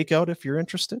some takeout if you're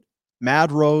interested.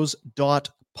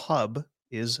 madrose.pub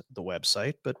is the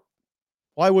website, but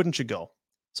why wouldn't you go?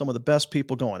 Some of the best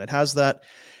people going. It has that,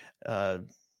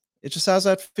 it just has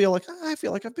that feel like, I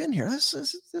feel like I've been here. This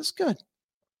is good.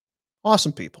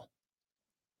 Awesome people.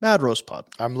 Mad Rose Pub.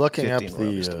 I'm looking up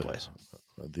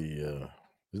the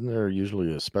isn't there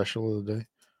usually a special of the day?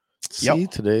 Yep. See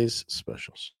today's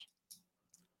specials.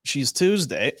 She's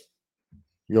Tuesday.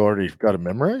 You already got it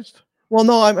memorized? Well,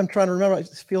 no, I'm trying to remember. It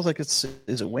feels like is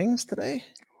it wings today?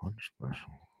 Lunch special.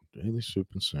 Daily soup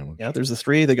and sandwich. Yeah, there's the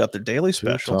 3. They got their daily 2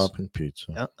 specials. topping pizza.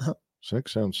 Yeah.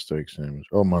 6-ounce steak sandwich.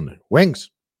 Oh, Monday.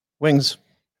 Wings. Wings.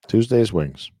 Tuesday's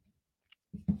wings.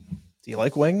 Do you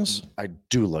like wings? I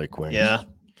do like wings. Yeah.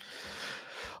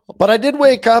 But I did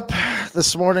wake up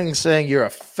this morning saying you're a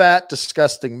fat,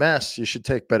 disgusting mess. You should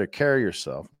take better care of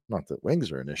yourself. Not that wings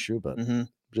are an issue, but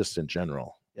just in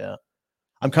general. Yeah.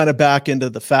 I'm kind of back into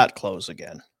the fat clothes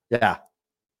again. Yeah.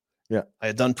 Yeah. I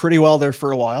had done pretty well there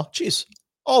for a while. Jeez,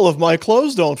 all of my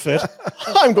clothes don't fit.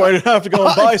 I'm going to have to go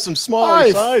and buy some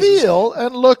smaller sizes. I feel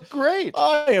and look great.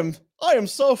 I am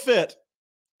so fit.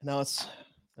 Now it's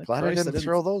glad I didn't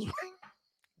throw those.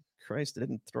 Christ, I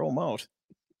didn't throw them out.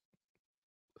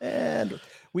 And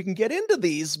we can get into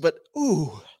these, but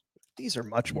these are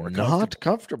much more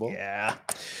comfortable. Yeah.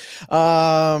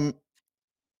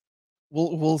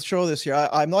 We'll show this here.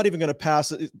 I'm not even going to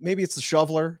pass it. Maybe it's the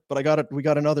shoveler, but we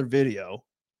got another video.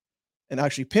 And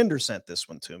actually Pinder sent this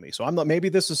one to me. So maybe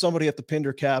this is somebody at the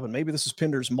Pinder cabin. Maybe this is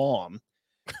Pinder's mom.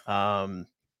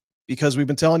 Because we've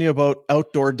been telling you about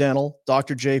outdoor dental,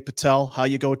 Dr. Jay Patel, how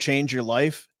you go change your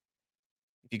life.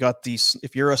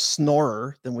 If you're a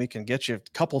snorer, then we can get you a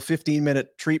couple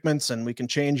 15-minute treatments and we can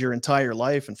change your entire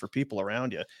life and for people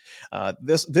around you.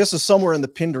 This is somewhere in the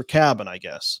Pinder cabin, I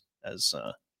guess.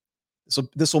 So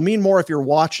this will mean more if you're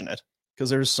watching it because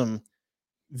there's some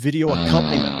video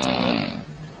accompaniment to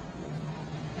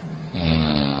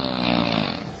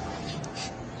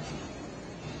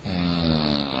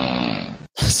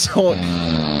it. So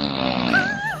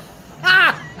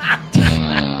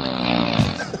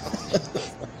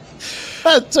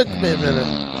that took me a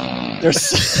minute.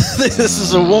 This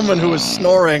is a woman who is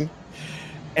snoring,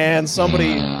 and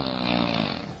somebody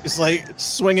is like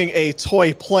swinging a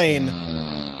toy plane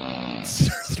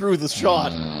through the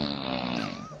shot.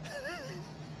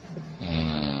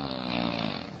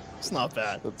 It's not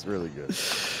bad. That's really good.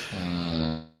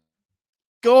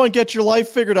 Go and get your life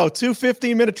figured out. 2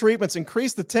 15-minute treatments.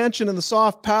 Increase the tension in the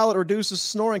soft palate, reduces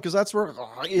snoring because that's where it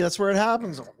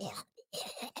happens.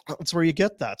 That's where you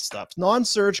get that stuff.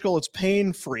 Non-surgical. It's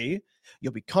pain-free.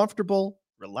 You'll be comfortable,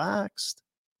 relaxed.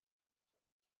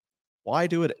 Why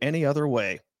do it any other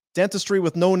way? Dentistry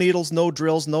with no needles, no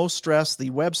drills, no stress. The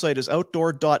website is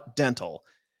outdoor.dental.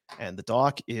 And the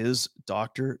doc is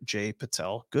Dr. Jay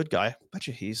Patel. Good guy. Bet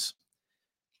you he's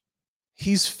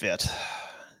fit.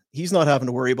 He's not having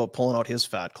to worry about pulling out his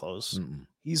fat clothes.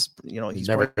 He's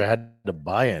never had to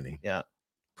buy any. Yeah.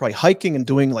 Probably hiking and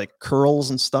doing like curls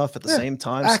and stuff at the same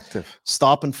time. Active.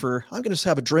 Stopping for, I'm going to just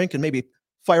have a drink and maybe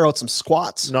fire out some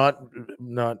squats. Not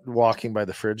walking by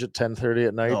the fridge at 10:30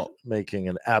 at night, making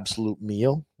an absolute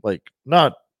meal. Like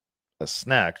not a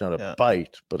snack, not a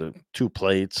bite, but 2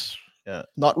 plates. Yeah.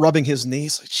 Not rubbing his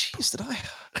knees. Like, jeez, did I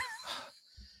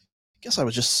guess I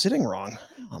was just sitting wrong.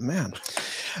 Oh man.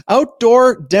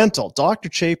 Outdoor Dental, Dr.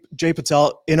 Jay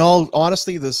Patel. In all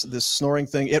honesty, this snoring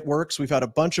thing, it works. We've had a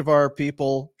bunch of our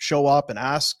people show up and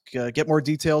ask, get more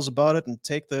details about it, and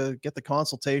get the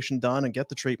consultation done and get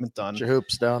the treatment done. Get your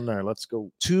hoops down there. Let's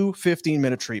go. 2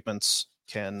 15-minute treatments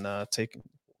can take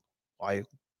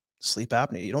sleep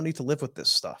apnea. You don't need to live with this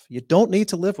stuff. You don't need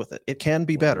to live with it. It can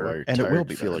be better, and it will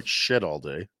be. Feel like shit all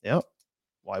day. Yep.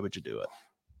 Why would you do it?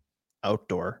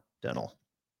 Outdoor Dental.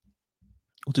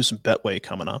 We'll do some Betway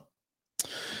coming up.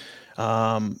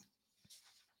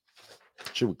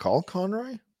 Should we call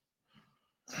Conroy?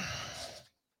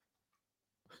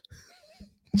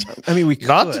 I mean, we could.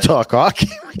 Not to talk hockey.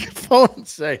 We could phone and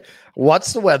say,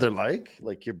 "What's the weather like?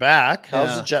 Like you're back?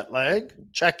 How's the jet lag?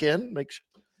 Check in. Make sure."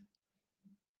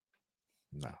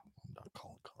 No, I'm not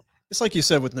calling Conroy. It's like you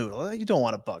said with Noodle. You don't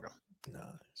want to bug him. No,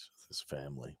 it's with his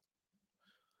family.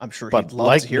 I'm sure he'd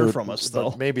love to hear from us,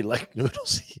 though. Maybe like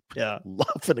Noodles, he'd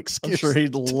love an excuse. I'm sure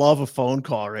he'd love a phone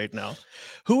call right now.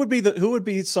 Who would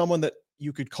be someone that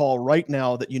you could call right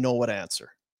now that you know what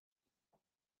answer?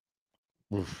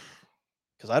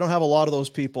 Because I don't have a lot of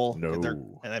those people. No. They're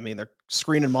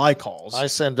screening my calls. I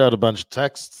sent out a bunch of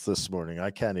texts this morning. I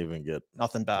can't even get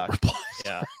nothing back. Replies.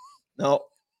 Yeah. No.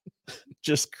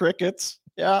 Just crickets.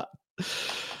 Yeah.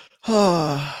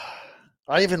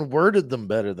 I even worded them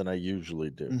better than I usually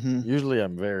do. Mm-hmm. Usually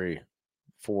I'm very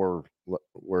 4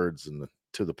 words and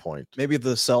to the point. Maybe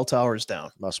the cell tower's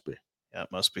down. Must be. Yeah,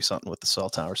 it must be something with the cell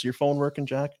towers. Your phone working,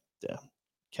 Jack? Yeah.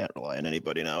 Can't rely on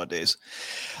anybody nowadays.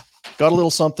 Got a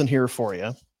little something here for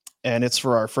you, and it's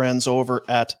for our friends over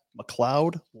at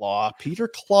McLeod Law. Peter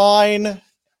Klein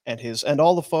and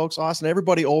all the folks, Austin,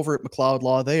 everybody over at McLeod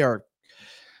Law. They are,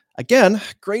 again,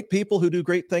 great people who do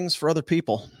great things for other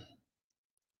people.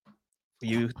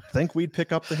 You think we'd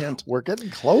pick up the hint? We're getting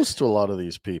close to a lot of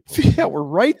these people. Yeah, we're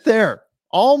right there.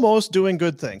 Almost doing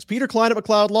good things. Peter Klein at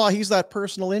McLeod Law, he's that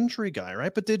personal injury guy,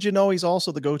 right? But did you know he's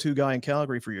also the go-to guy in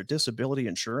Calgary for your disability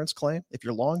insurance claim? If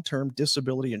your long-term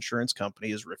disability insurance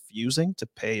company is refusing to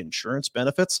pay insurance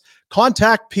benefits,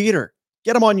 contact Peter.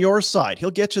 Get him on your side. He'll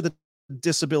get you the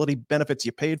disability benefits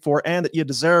you paid for and that you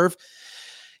deserve.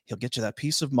 He'll get you that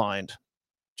peace of mind.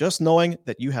 Just knowing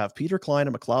that you have Peter Klein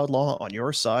and McLeod Law on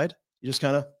your side, you just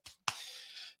kind of,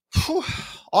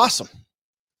 awesome.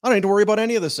 I don't need to worry about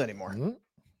any of this anymore. Mm-hmm.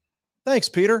 Thanks,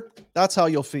 Peter. That's how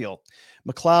you'll feel.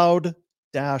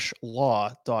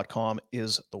 McLeod-law.com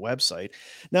is the website.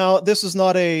 Now, this is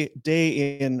not a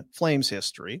day in Flames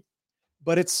history,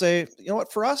 but it's you know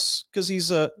what, for us, because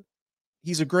he's a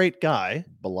great guy,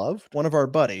 beloved, one of our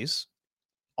buddies.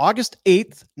 August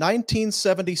 8th,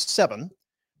 1977,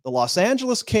 the Los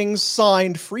Angeles Kings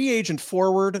signed free agent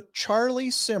forward Charlie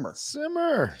Simmer.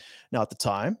 Now, at the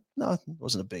time, no, it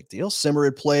wasn't a big deal. Simmer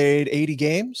had played 80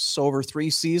 games over 3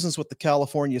 seasons with the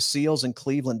California Seals and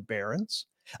Cleveland Barons,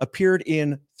 appeared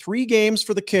in 3 games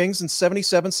for the Kings in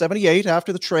 77-78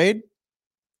 after the trade.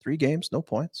 3 games, no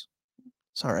points.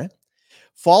 It's all right.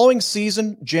 Following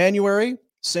season, January,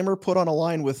 Simmer put on a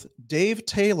line with Dave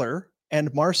Taylor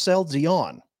and Marcel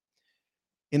Dion.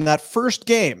 In that first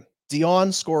game,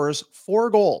 Dion scores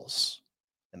 4 goals,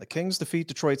 and the Kings defeat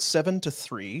Detroit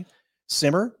 7-3.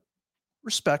 Simmer,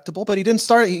 respectable, but he didn't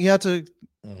start. He had to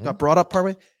got brought up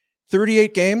partway.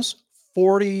 38 games,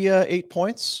 48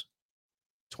 points,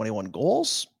 21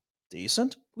 goals.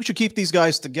 Decent. We should keep these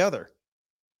guys together.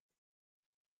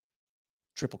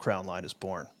 Triple Crown line is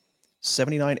born.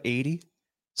 79-80.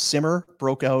 Simmer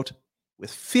broke out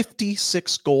with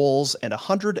 56 goals and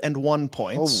 101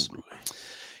 points. Holy.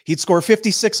 He'd score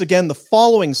 56 again the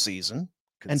following season.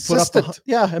 Consistent.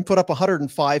 And put up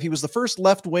 105. He was the first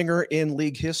left winger in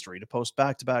league history to post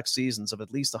back-to-back seasons of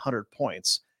at least 100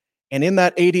 points. And in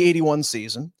that 80-81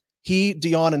 season, he,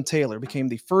 Dion, and Taylor became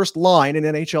the first line in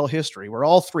NHL history where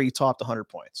all 3 topped 100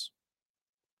 points.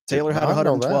 Taylor had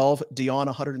 112, Dion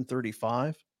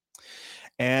 135,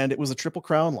 and it was a Triple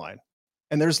Crown line.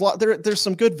 And there's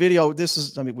some good video. This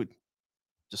is,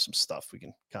 just some stuff we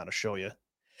can kind of show you.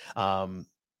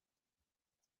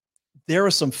 there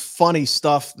was some funny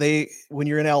stuff. When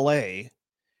you're in LA,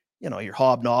 you're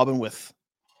hobnobbing with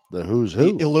The who's the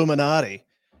who. Illuminati.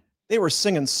 They were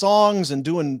singing songs and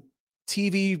doing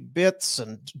TV bits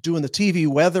and doing the TV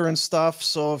weather and stuff.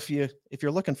 So if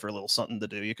you're looking for a little something to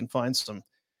do, you can find some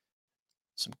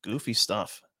goofy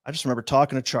stuff. I just remember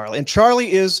talking to Charlie, and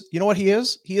Charlie is, you know what he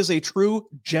is? He is a true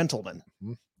gentleman.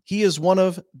 Mm-hmm. He is one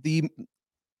of the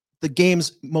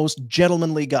game's most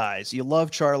gentlemanly guys. You love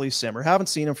Charlie Simmer. Haven't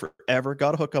seen him forever.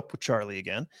 Got to hook up with Charlie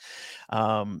again.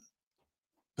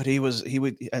 But he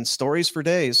would, and stories for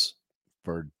days.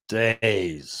 For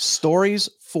days. Stories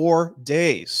for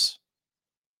days.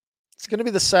 It's going to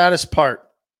be the saddest part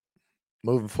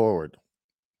moving forward.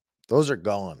 Those are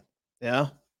gone. Yeah.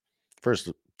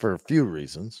 First, for a few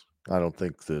reasons. I don't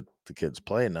think that the kids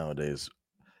playing nowadays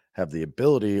have the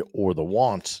ability or the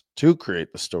wants to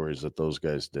create the stories that those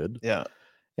guys did. Yeah.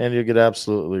 And you get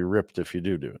absolutely ripped if you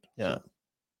do it. Yeah. So.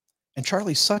 And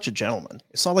Charlie's such a gentleman.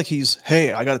 It's not like he's,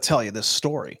 hey, I got to tell you this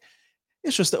story.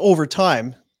 It's just that over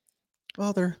time,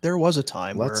 well, there was a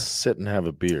time where let's sit and have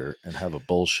a beer and have a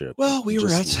bullshit. Well, we were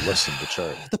at listen to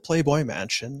Charlie. The Playboy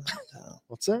Mansion.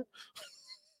 What's that?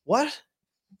 What?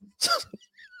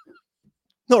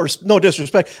 No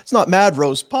disrespect. It's not Mad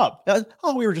Rose Pub.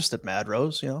 We were just at Mad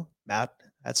Rose. Matt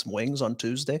had some wings on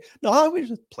Tuesday. No, we were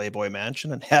just at Playboy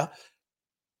Mansion, and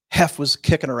Hef was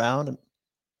kicking around. And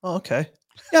okay,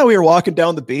 yeah, we were walking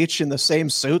down the beach in the same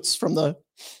suits from the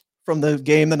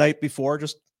game the night before.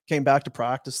 Just came back to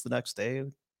practice the next day,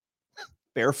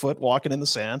 barefoot, walking in the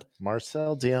sand.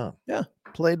 Marcel Dion. Yeah,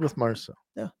 played with Marcel.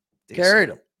 Yeah, carried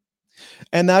him.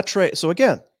 And that trade. So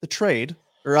again, the trade,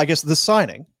 or I guess the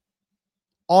signing,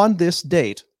 on this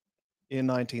date in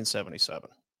 1977.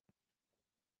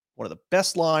 One of the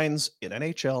best lines in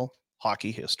NHL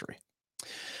hockey history.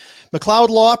 McLeod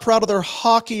Law, proud of their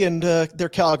hockey and their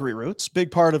Calgary roots.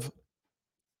 Big part of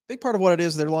what it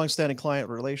is, their longstanding client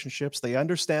relationships. They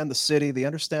understand the city. They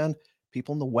understand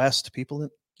people in the West, people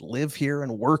that live here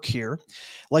and work here.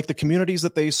 Like the communities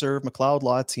that they serve, McLeod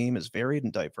Law team is varied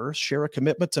and diverse, share a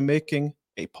commitment to making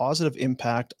a positive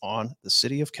impact on the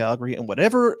city of Calgary. And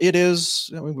whatever it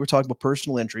is, we were talking about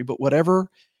personal injury, but whatever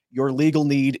your legal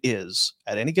need is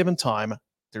at any given time,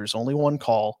 there's only one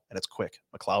call, and it's quick.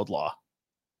 McLeod Law.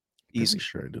 Easy.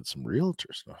 Sure, I did some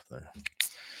realtor stuff there.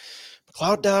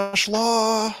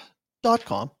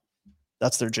 McLeod-law.com.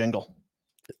 That's their jingle.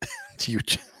 You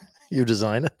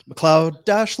design it?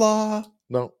 McLeod-law.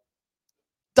 No.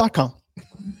 .com.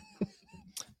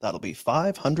 That'll be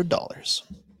 $500.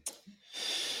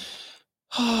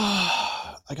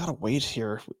 I gotta wait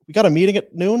here. We got a meeting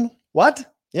at noon.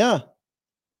 What? Yeah.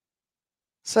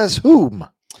 Says whom?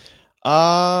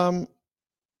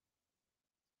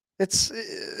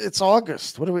 It's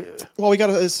August. What do we? Well,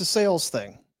 it's a sales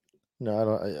thing. No,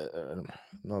 I'm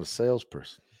not a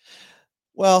salesperson.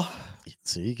 Well,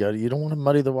 see, you don't want to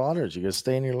muddy the waters. You got to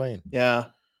stay in your lane. Yeah,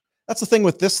 that's the thing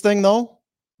with this thing, though.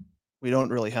 We don't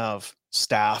really have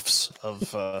staffs of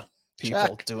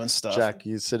people doing stuff. Jack,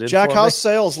 you sit in. Jack, how's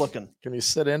sales looking? Can you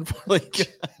sit in for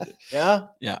Yeah.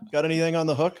 Yeah. Got anything on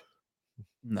the hook?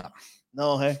 No.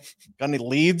 No. Hey, got any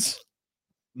leads?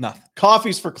 Nothing.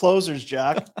 Coffee's for closers,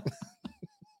 Jack.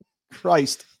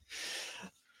 Christ.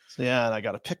 So yeah, and I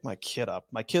got to pick my kid up.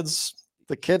 My kid's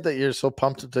the kid that you're so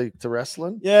pumped to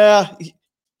wrestling. Yeah,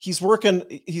 he's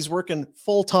working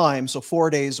full time, so 4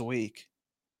 days a week.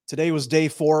 Today was day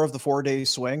 4 of the 4-day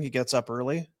swing. He gets up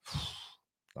early.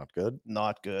 Not good.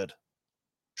 Not good.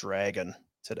 Dragon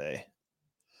today.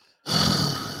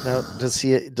 Now, does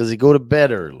he go to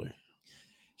bed early?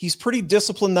 He's pretty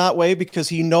disciplined that way because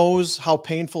he knows how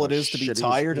painful it is to be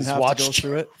tired and have to go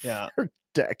through it. Yeah.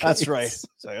 That's right. It's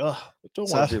like, I don't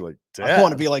want to be like Dad. I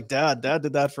want to be like Dad. Dad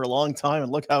did that for a long time,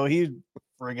 and look how he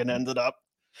friggin' ended up.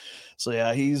 So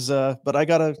yeah, he's but I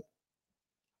gotta.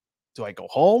 Do I go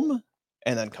home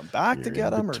and then come back to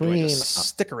get him, or do I just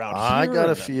stick around here? I got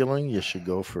a feeling you should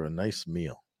go for a nice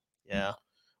meal. Yeah.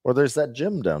 Or there's that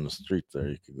gym down the street there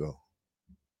you could go.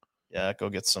 Yeah, go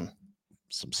get some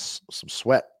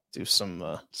sweat. Do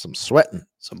some sweating.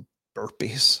 Some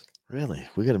burpees. Really?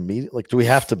 We got to meet. Like, do we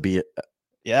have to be?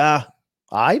 Yeah,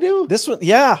 I do. This one,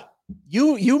 yeah.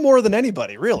 You more than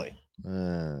anybody, really,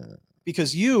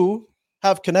 because you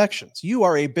have connections. You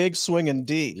are a big swinging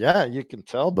D. Yeah, you can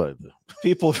tell by the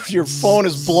people. Your phone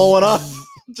is blowing up.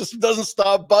 Just doesn't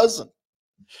stop buzzing.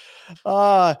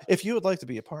 If you would like to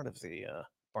be a part of the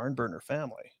Barn Burner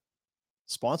family,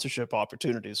 sponsorship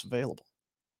opportunities available.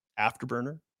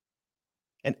 Afterburner,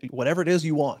 and whatever it is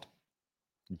you want.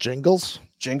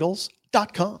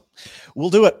 Jingles.com. We'll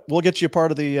do it. We'll get you a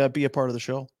part of the be a part of the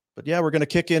show. But yeah, we're going to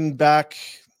kick in back.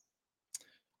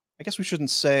 I guess we shouldn't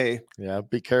say. Yeah,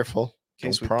 be careful. In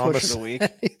case Don't we push promise it a week.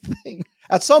 anything.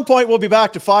 At some point, we'll be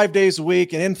back to 5 days a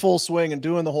week and in full swing and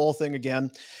doing the whole thing again.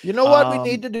 You know what we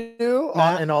need to do,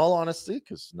 Matt? in all honesty,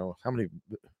 because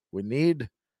we need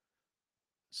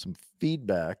some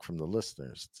feedback from the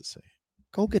listeners to say,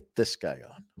 go get this guy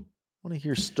on. I want to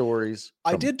hear stories.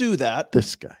 I did do that.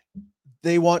 This guy.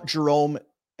 They want Jerome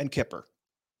and Kipper.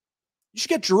 You should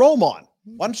get Jerome on.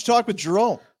 Why don't you talk with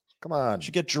Jerome? Come on. You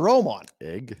should get Jerome on.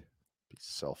 Egg. Be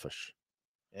selfish.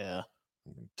 Yeah.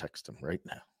 I'm gonna text him right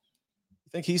now. You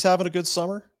think he's having a good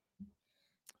summer?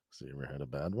 Has he ever had a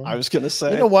bad one? I was going to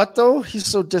say. You know what, though? He's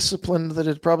so disciplined that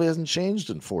it probably hasn't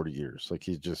changed in 40 years. Like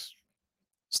he's just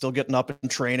still getting up and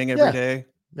training every day.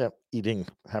 Yeah.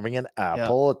 Having an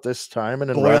apple at this time and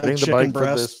then Boiled riding the bike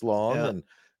breast. for this long and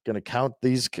going to count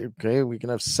these. Okay, we can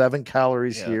have 7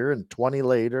 calories here and 20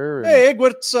 later. And, hey, Egg,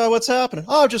 what's happening?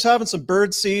 Oh, just having some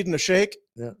bird seed and a shake.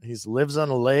 Yeah, he lives on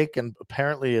a lake and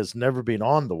apparently has never been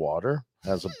on the water.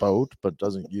 Has a boat, but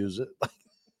doesn't use it.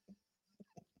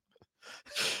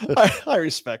 I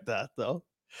respect that, though.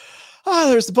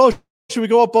 There's the boat. Should we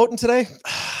go out boating today?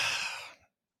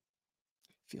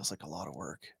 Feels like a lot of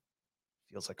work.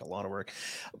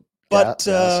 But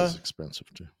gas is expensive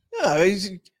too. Yeah,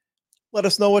 let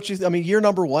us know what you. I mean, year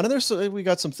number 1, and we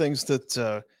got some things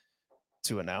that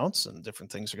to announce, and different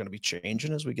things are going to be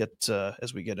changing as we get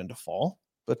into fall.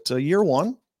 But year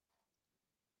 1,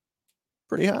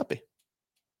 pretty happy.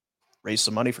 Raised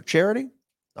some money for charity.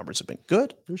 Numbers have been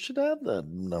good. We should have that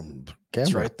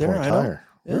It's right there. I know.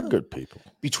 We're good people.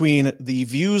 Between the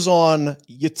views on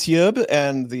YouTube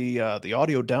and the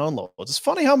audio downloads, it's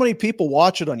funny how many people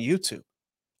watch it on YouTube.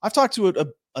 I've talked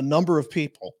to a number of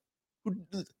people who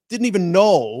didn't even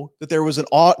know that there was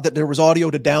audio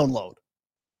to download.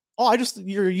 Oh,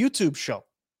 your YouTube show,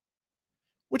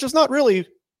 which is wasn't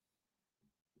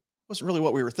really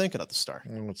what we were thinking at the start.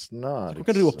 No, it's not. We're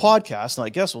going to do a podcast, and I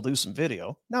guess we'll do some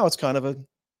video. Now it's kind of a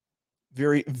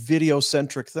very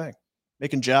video-centric thing.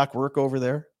 Making Jack work over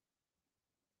there.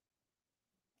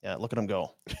 Yeah, look at him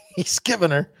go. He's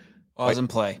giving her. Pause and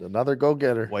play. Another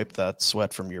go-getter. Wipe that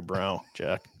sweat from your brow,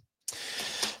 Jack.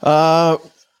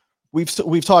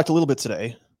 We've talked a little bit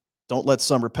today. Don't let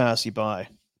summer pass you by.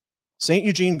 St.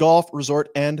 Eugene Golf Resort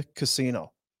and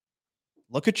Casino.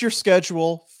 Look at your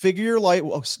schedule. Figure your life.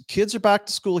 Well, kids are back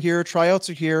to school here. Tryouts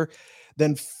are here.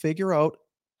 Then figure out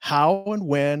how and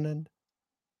when and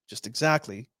just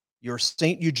exactly your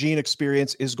St. Eugene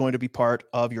experience is going to be part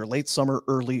of your late summer,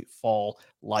 early fall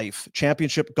life.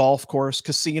 Championship golf course,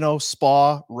 casino,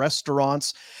 spa,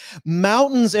 restaurants,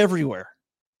 mountains everywhere.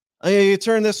 You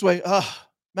turn this way.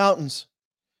 Mountains.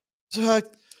 See,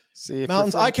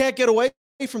 mountains. I can't get away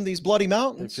from these bloody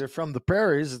mountains. If you're from the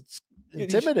prairies, it's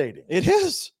intimidating. It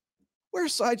is.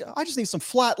 I just need some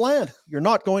flat land. You're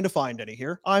not going to find any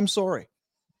here. I'm sorry.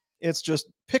 It's just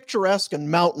picturesque and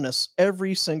mountainous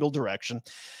every single direction.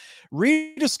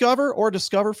 Rediscover or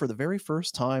discover for the very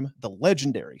first time the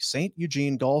legendary St.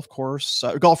 Eugene Golf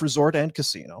Resort and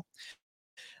Casino.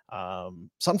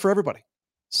 Something for everybody.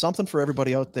 Something for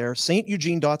everybody out there.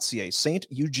 steugene.ca.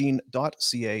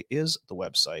 steugene.ca is the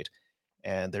website.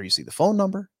 And there you see the phone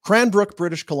number. Cranbrook,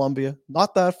 British Columbia.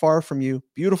 Not that far from you.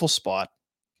 Beautiful spot.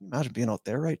 Can you imagine being out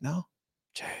there right now?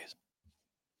 Jeez.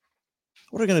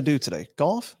 What are we going to do today?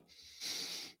 Golf?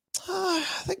 I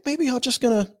think maybe I'm just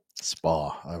going to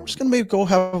spa. I'm just going to maybe go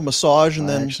have a massage and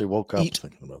then actually woke up eat.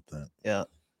 Thinking about that. Yeah.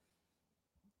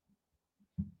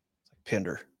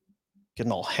 Pinder.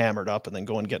 Getting all hammered up and then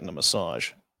going and getting a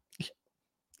massage.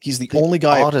 He's the only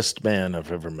guy. Oddest man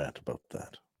I've ever met about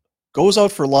that. Goes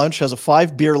out for lunch, has a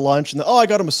 5-beer lunch, and then, I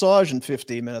got a massage in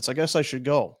 15 minutes. I guess I should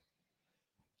go.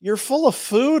 You're full of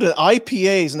food and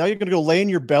IPAs. And now you're going to go lay in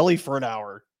your belly for an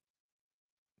hour.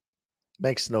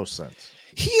 Makes no sense.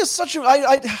 He is such a.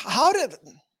 How did?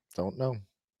 Don't know.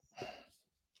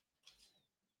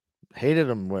 Hated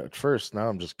him at first. Now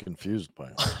I'm just confused by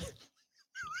him.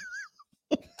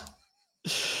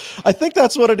 I think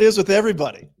that's what it is with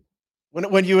everybody.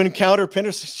 When you encounter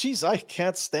Pinder, geez, I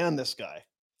can't stand this guy.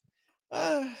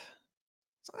 I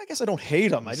guess I don't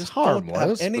hate him. I just don't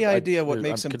have any idea what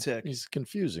makes him tick. He's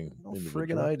confusing. No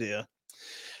friggin' idea.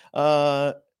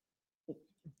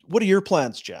 What are your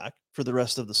plans, Jack, for the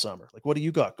rest of the summer? Like, what do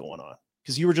you got going on?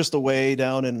 Because you were just away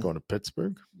down in going to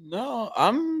Pittsburgh. No,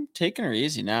 I'm taking her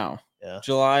easy now. Yeah.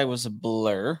 July was a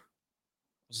blur. I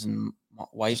was in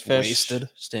Whitefish,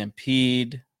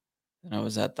 Stampede. Then I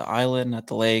was at the island, at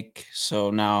the lake.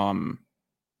 So now I'm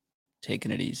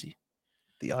taking it easy.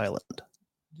 The island.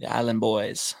 The island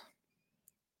boys.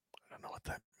 I don't know what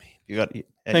that means. You got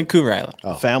Vancouver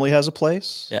Island. Family has a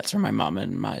place? Yeah, it's where my mom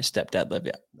and my stepdad live.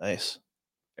 Yeah. Nice.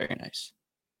 Very nice.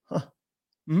 Huh.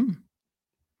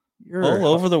 You're all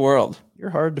over the world. You're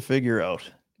hard to figure out.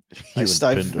 You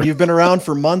You've been around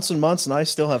for months and months, and I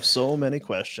still have so many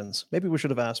questions. Maybe we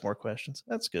should have asked more questions.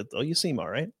 That's good, though. You seem all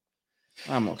right.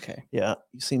 I'm okay. Yeah,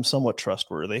 you seem somewhat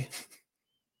trustworthy.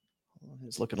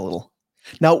 He's looking a little.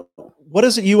 Now, what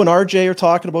is it you and RJ are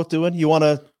talking about doing? You want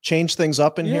to change things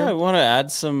up in here? Yeah, I want to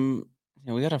add some.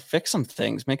 We got to fix some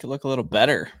things, make it look a little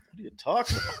better. What are you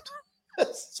talking about?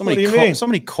 So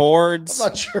many chords. I'm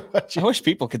not sure what I wish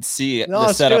people could see no,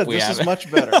 the setup good. we have. This is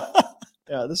much better.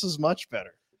 Yeah, this is much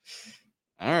better.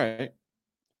 All right.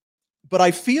 But I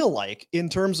feel like in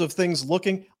terms of things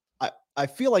looking, I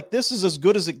feel like this is as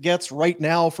good as it gets right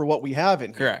now for what we have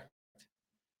in here. Correct.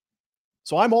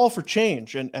 So I'm all for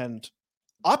change and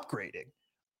upgrading.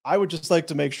 I would just like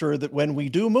to make sure that when we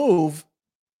do move,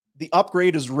 the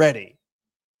upgrade is ready.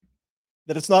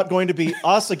 That it's not going to be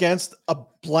us against a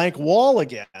blank wall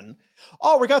again.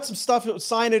 Oh, we got some stuff,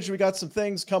 signage, we got some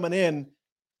things coming in.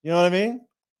 You know what I mean?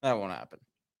 That won't happen.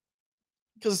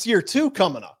 Because it's year 2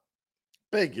 coming up.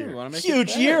 Big year.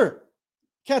 Huge year.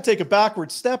 Can't take a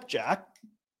backward step, Jack.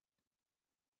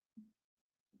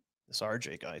 This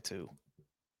RJ guy, too.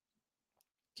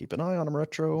 Keep an eye on him,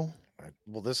 Retro.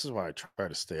 Well, this is why I try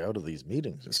to stay out of these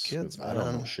meetings. These kids, I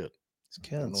don't know shit. These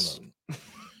kids.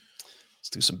 Let's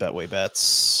do some Betway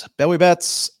bets. Betway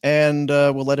bets, and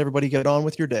we'll let everybody get on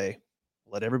with your day.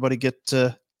 Let everybody get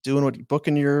doing what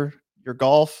booking your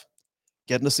golf,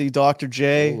 getting to see Dr.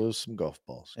 J. We'll lose some golf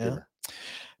balls. Yeah.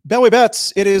 Betway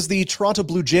bets. It is the Toronto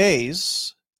Blue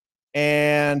Jays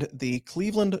and the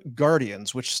Cleveland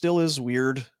Guardians, which still is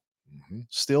weird. Mm-hmm.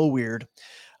 Still weird.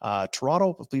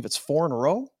 Toronto, I believe it's 4 in a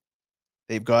row.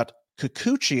 They've got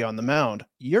Kikuchi on the mound.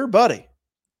 Your buddy.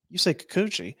 You say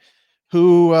Kikuchi,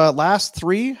 who last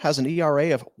 3 has an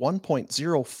ERA of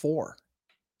 1.04.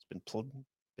 It's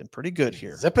been pretty good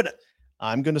here. Zipping it.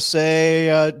 I'm going to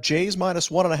say Jays minus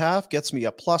 1.5 gets me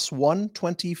a plus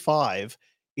 125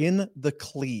 in the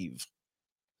Cleve.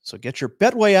 So get your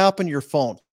Betway app on your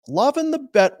phone. Loving the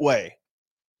Betway.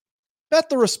 Bet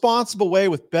the responsible way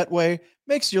with Betway.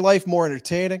 Makes your life more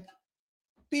entertaining.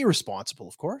 Be responsible,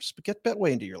 of course, but get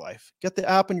Betway into your life. Get the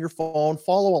app on your phone,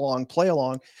 follow along, play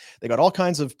along. They got all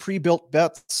kinds of pre-built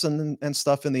bets and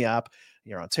stuff in the app.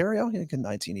 You're in Ontario, you can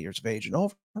 19 years of age and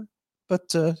over.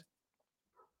 But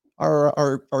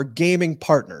our gaming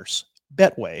partners,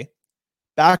 Betway,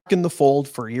 back in the fold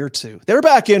for year 2. They're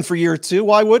back in for year 2.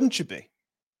 Why wouldn't you be?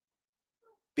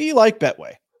 Be like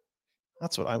Betway.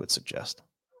 That's what I would suggest.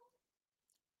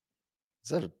 Is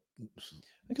that I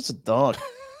think it's a dog.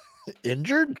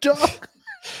 Injured dog?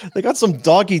 They got some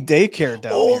doggy daycare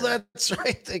down here. That's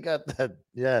right. They got that.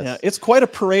 Yes. Yeah, it's quite a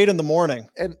parade in the morning.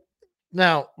 And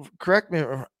now, correct me,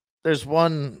 there's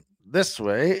one this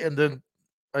way, and then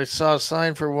I saw a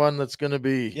sign for one that's going to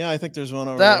be I think there's one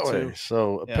over that there way. too.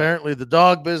 So apparently the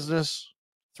dog business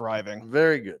thriving.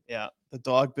 Very good. Yeah, the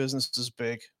dog business is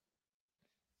big.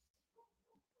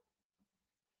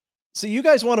 So you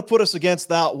guys want to put us against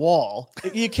that wall.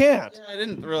 You can't. Yeah, I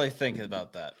didn't really think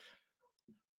about that.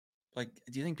 Like,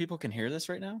 do you think people can hear this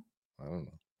right now? I don't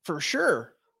know. For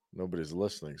sure. Nobody's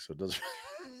listening, so it doesn't.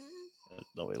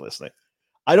 Nobody listening.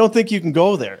 I don't think you can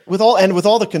go there with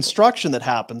all the construction that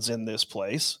happens in this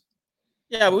place.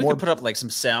 Yeah, but we could put up like some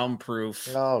soundproof.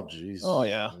 Oh, geez. Oh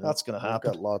yeah, that's gonna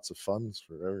happen. Got lots of funds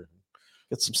for everything.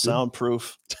 Get some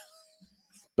soundproof.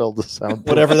 Build the sound.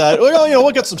 Whatever that. Well,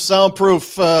 we'll get some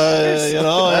soundproof.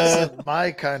 That's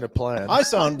my kind of plan.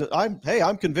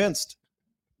 I'm convinced.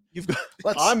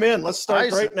 I'm in. Let's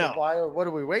start right now. What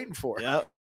are we waiting for? Yeah.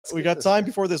 We got time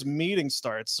before this meeting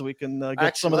starts, so we can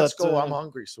get some of that. Let's go. I'm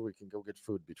hungry, so we can go get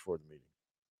food before the meeting.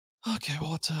 Okay.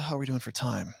 Well, how are we doing for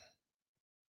time?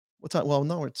 What time? Well,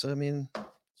 no, it's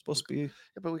supposed to be. Yeah,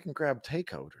 but we can grab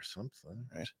takeout or something,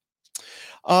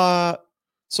 right?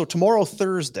 So tomorrow,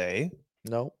 Thursday.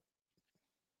 No.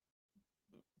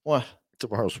 What?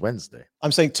 Tomorrow's Wednesday.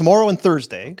 I'm saying tomorrow and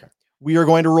Thursday, we are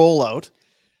going to roll out.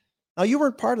 Now, you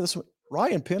weren't part of this.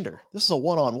 Ryan Pinder. This is a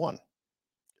one-on-one.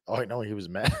 Oh, I know. He was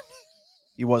mad.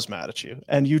 He was mad at you.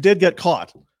 And you did get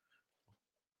caught.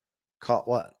 Caught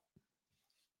what?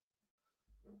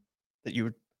 That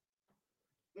you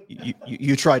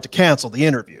tried to cancel the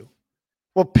interview.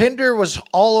 Well, Pinder was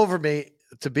all over me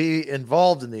to be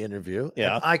involved in the interview.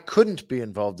 Yeah. And I couldn't be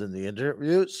involved in the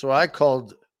interview. So I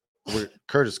called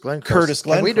Curtis Glencross. Curtis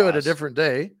Glencross. And we do it a different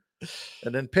day.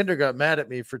 And then Pinder got mad at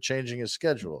me for changing his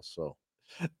schedule. So,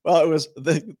 well, it was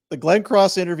the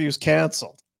Glencross interview's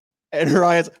canceled. And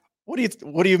Ryan's, what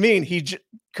do you mean?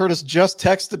 Curtis just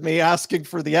texted me asking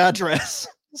for the address.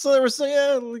 So they were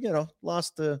saying,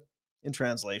 lost the in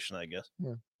translation, I guess.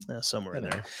 Somewhere in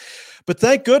Anyway. there. But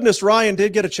thank goodness Ryan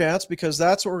did get a chance, because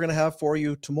that's what we're going to have for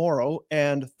you tomorrow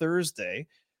and Thursday.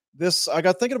 I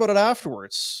got thinking about it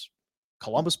afterwards.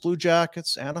 Columbus Blue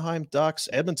Jackets, Anaheim Ducks,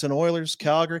 Edmonton Oilers,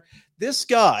 Calgary. This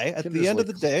guy, at the end of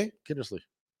the day,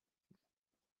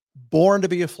 born to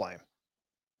be a Flame.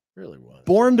 Really was.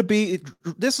 Born to be.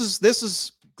 This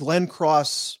is Glen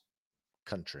Cross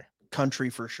country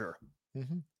for sure.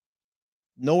 Mm-hmm.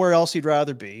 Nowhere else he'd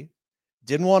rather be.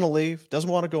 Didn't want to leave. Doesn't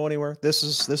want to go anywhere. This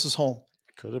is home.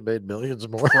 Could have made millions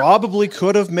more. Probably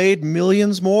could have made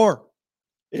millions more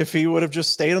if he would have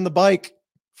just stayed on the bike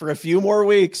for a few more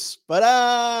weeks. But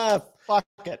fuck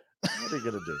it. What are you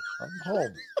gonna do? I'm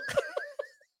home.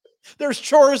 There's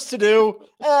chores to do.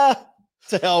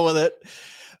 To hell with it.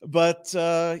 But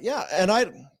and I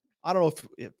don't know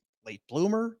if late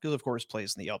bloomer, because of course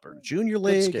plays in the Alberta Junior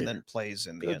League and then plays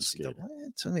in the NCAA.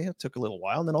 To me, it took a little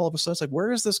while, and then all of a sudden it's like,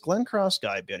 where is this Glen Cross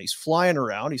guy been? He's flying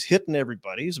around, he's hitting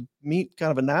everybody, he's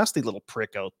kind of a nasty little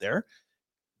prick out there.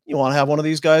 You want to have one of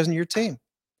these guys in your team.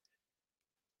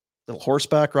 Little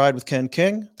horseback ride with Ken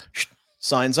King,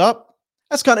 signs up.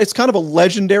 It's kind of a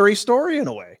legendary story in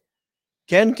a way.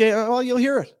 Ken King, well, you'll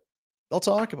hear it. They'll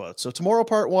talk about it. So tomorrow,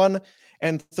 part 1,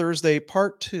 and Thursday,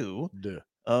 part 2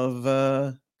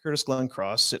 of Curtis Glen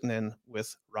Cross sitting in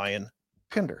with Ryan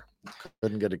Pinder.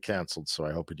 Couldn't get it canceled, so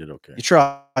I hope he did okay. He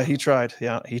tried.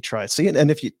 Yeah, he tried. See,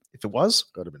 and if it was,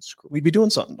 could have been screwed. We'd be doing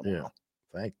something tomorrow.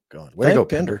 Yeah. Thank God. Way to go,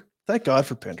 Pinder. Thank God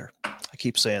for Pinder. I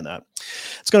keep saying that.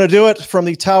 It's going to do it from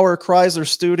the Tower Chrysler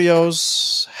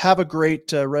Studios. Have a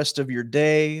great rest of your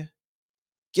day.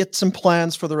 Get some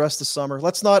plans for the rest of summer.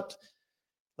 Let's not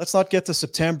get to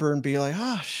September and be like,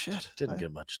 shit. Didn't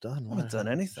get much done. I haven't done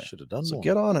anything. Should have done so more.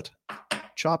 Get on it.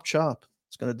 Chop.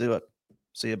 It's going to do it.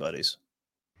 See you, buddies.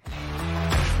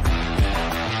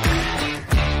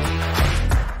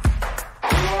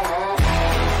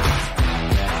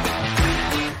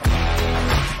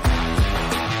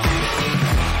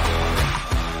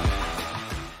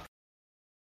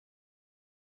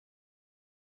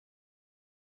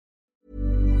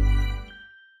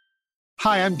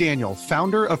 Hi, I'm Daniel,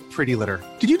 founder of Pretty Litter.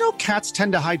 Did you know cats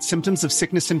tend to hide symptoms of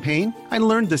sickness and pain? I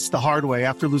learned this the hard way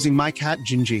after losing my cat,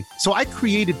 Gingy. So I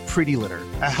created Pretty Litter,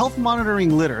 a health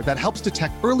monitoring litter that helps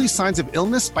detect early signs of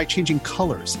illness by changing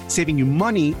colors, saving you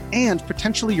money and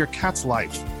potentially your cat's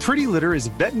life. Pretty Litter is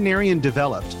veterinarian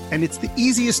developed, and it's the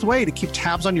easiest way to keep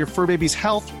tabs on your fur baby's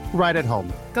health right at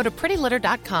home. Go to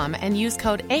prettylitter.com and use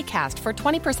code ACAST for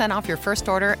 20% off your first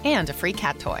order and a free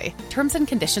cat toy. Terms and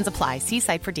conditions apply. See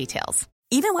site for details.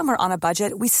 Even when we're on a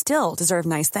budget, we still deserve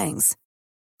nice things.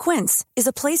 Quince is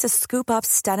a place to scoop up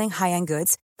stunning high-end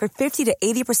goods for 50 to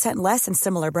 80% less than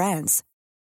similar brands.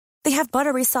 They have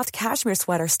buttery soft cashmere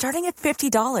sweaters starting at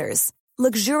 $50,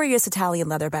 luxurious Italian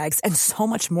leather bags, and so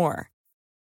much more.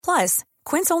 Plus,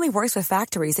 Quince only works with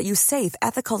factories that use safe,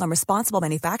 ethical, and responsible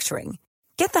manufacturing.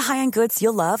 Get the high-end goods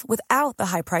you'll love without the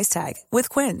high price tag with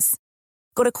Quince.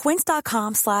 Go to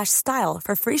quince.com/style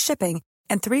for free shipping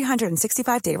and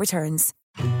 365-day returns.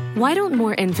 Why don't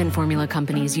more infant formula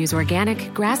companies use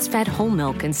organic, grass-fed whole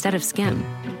milk instead of skim?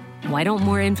 Why don't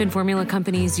more infant formula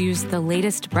companies use the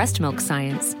latest breast milk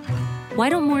science? Why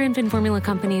don't more infant formula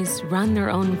companies run their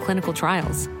own clinical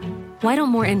trials? Why don't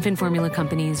more infant formula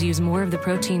companies use more of the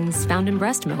proteins found in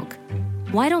breast milk?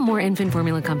 Why don't more infant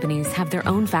formula companies have their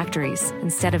own factories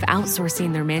instead of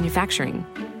outsourcing their manufacturing?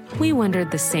 We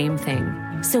wondered the same thing.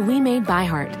 So we made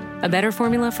ByHeart, a better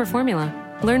formula for formula.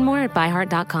 Learn more at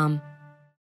byheart.com.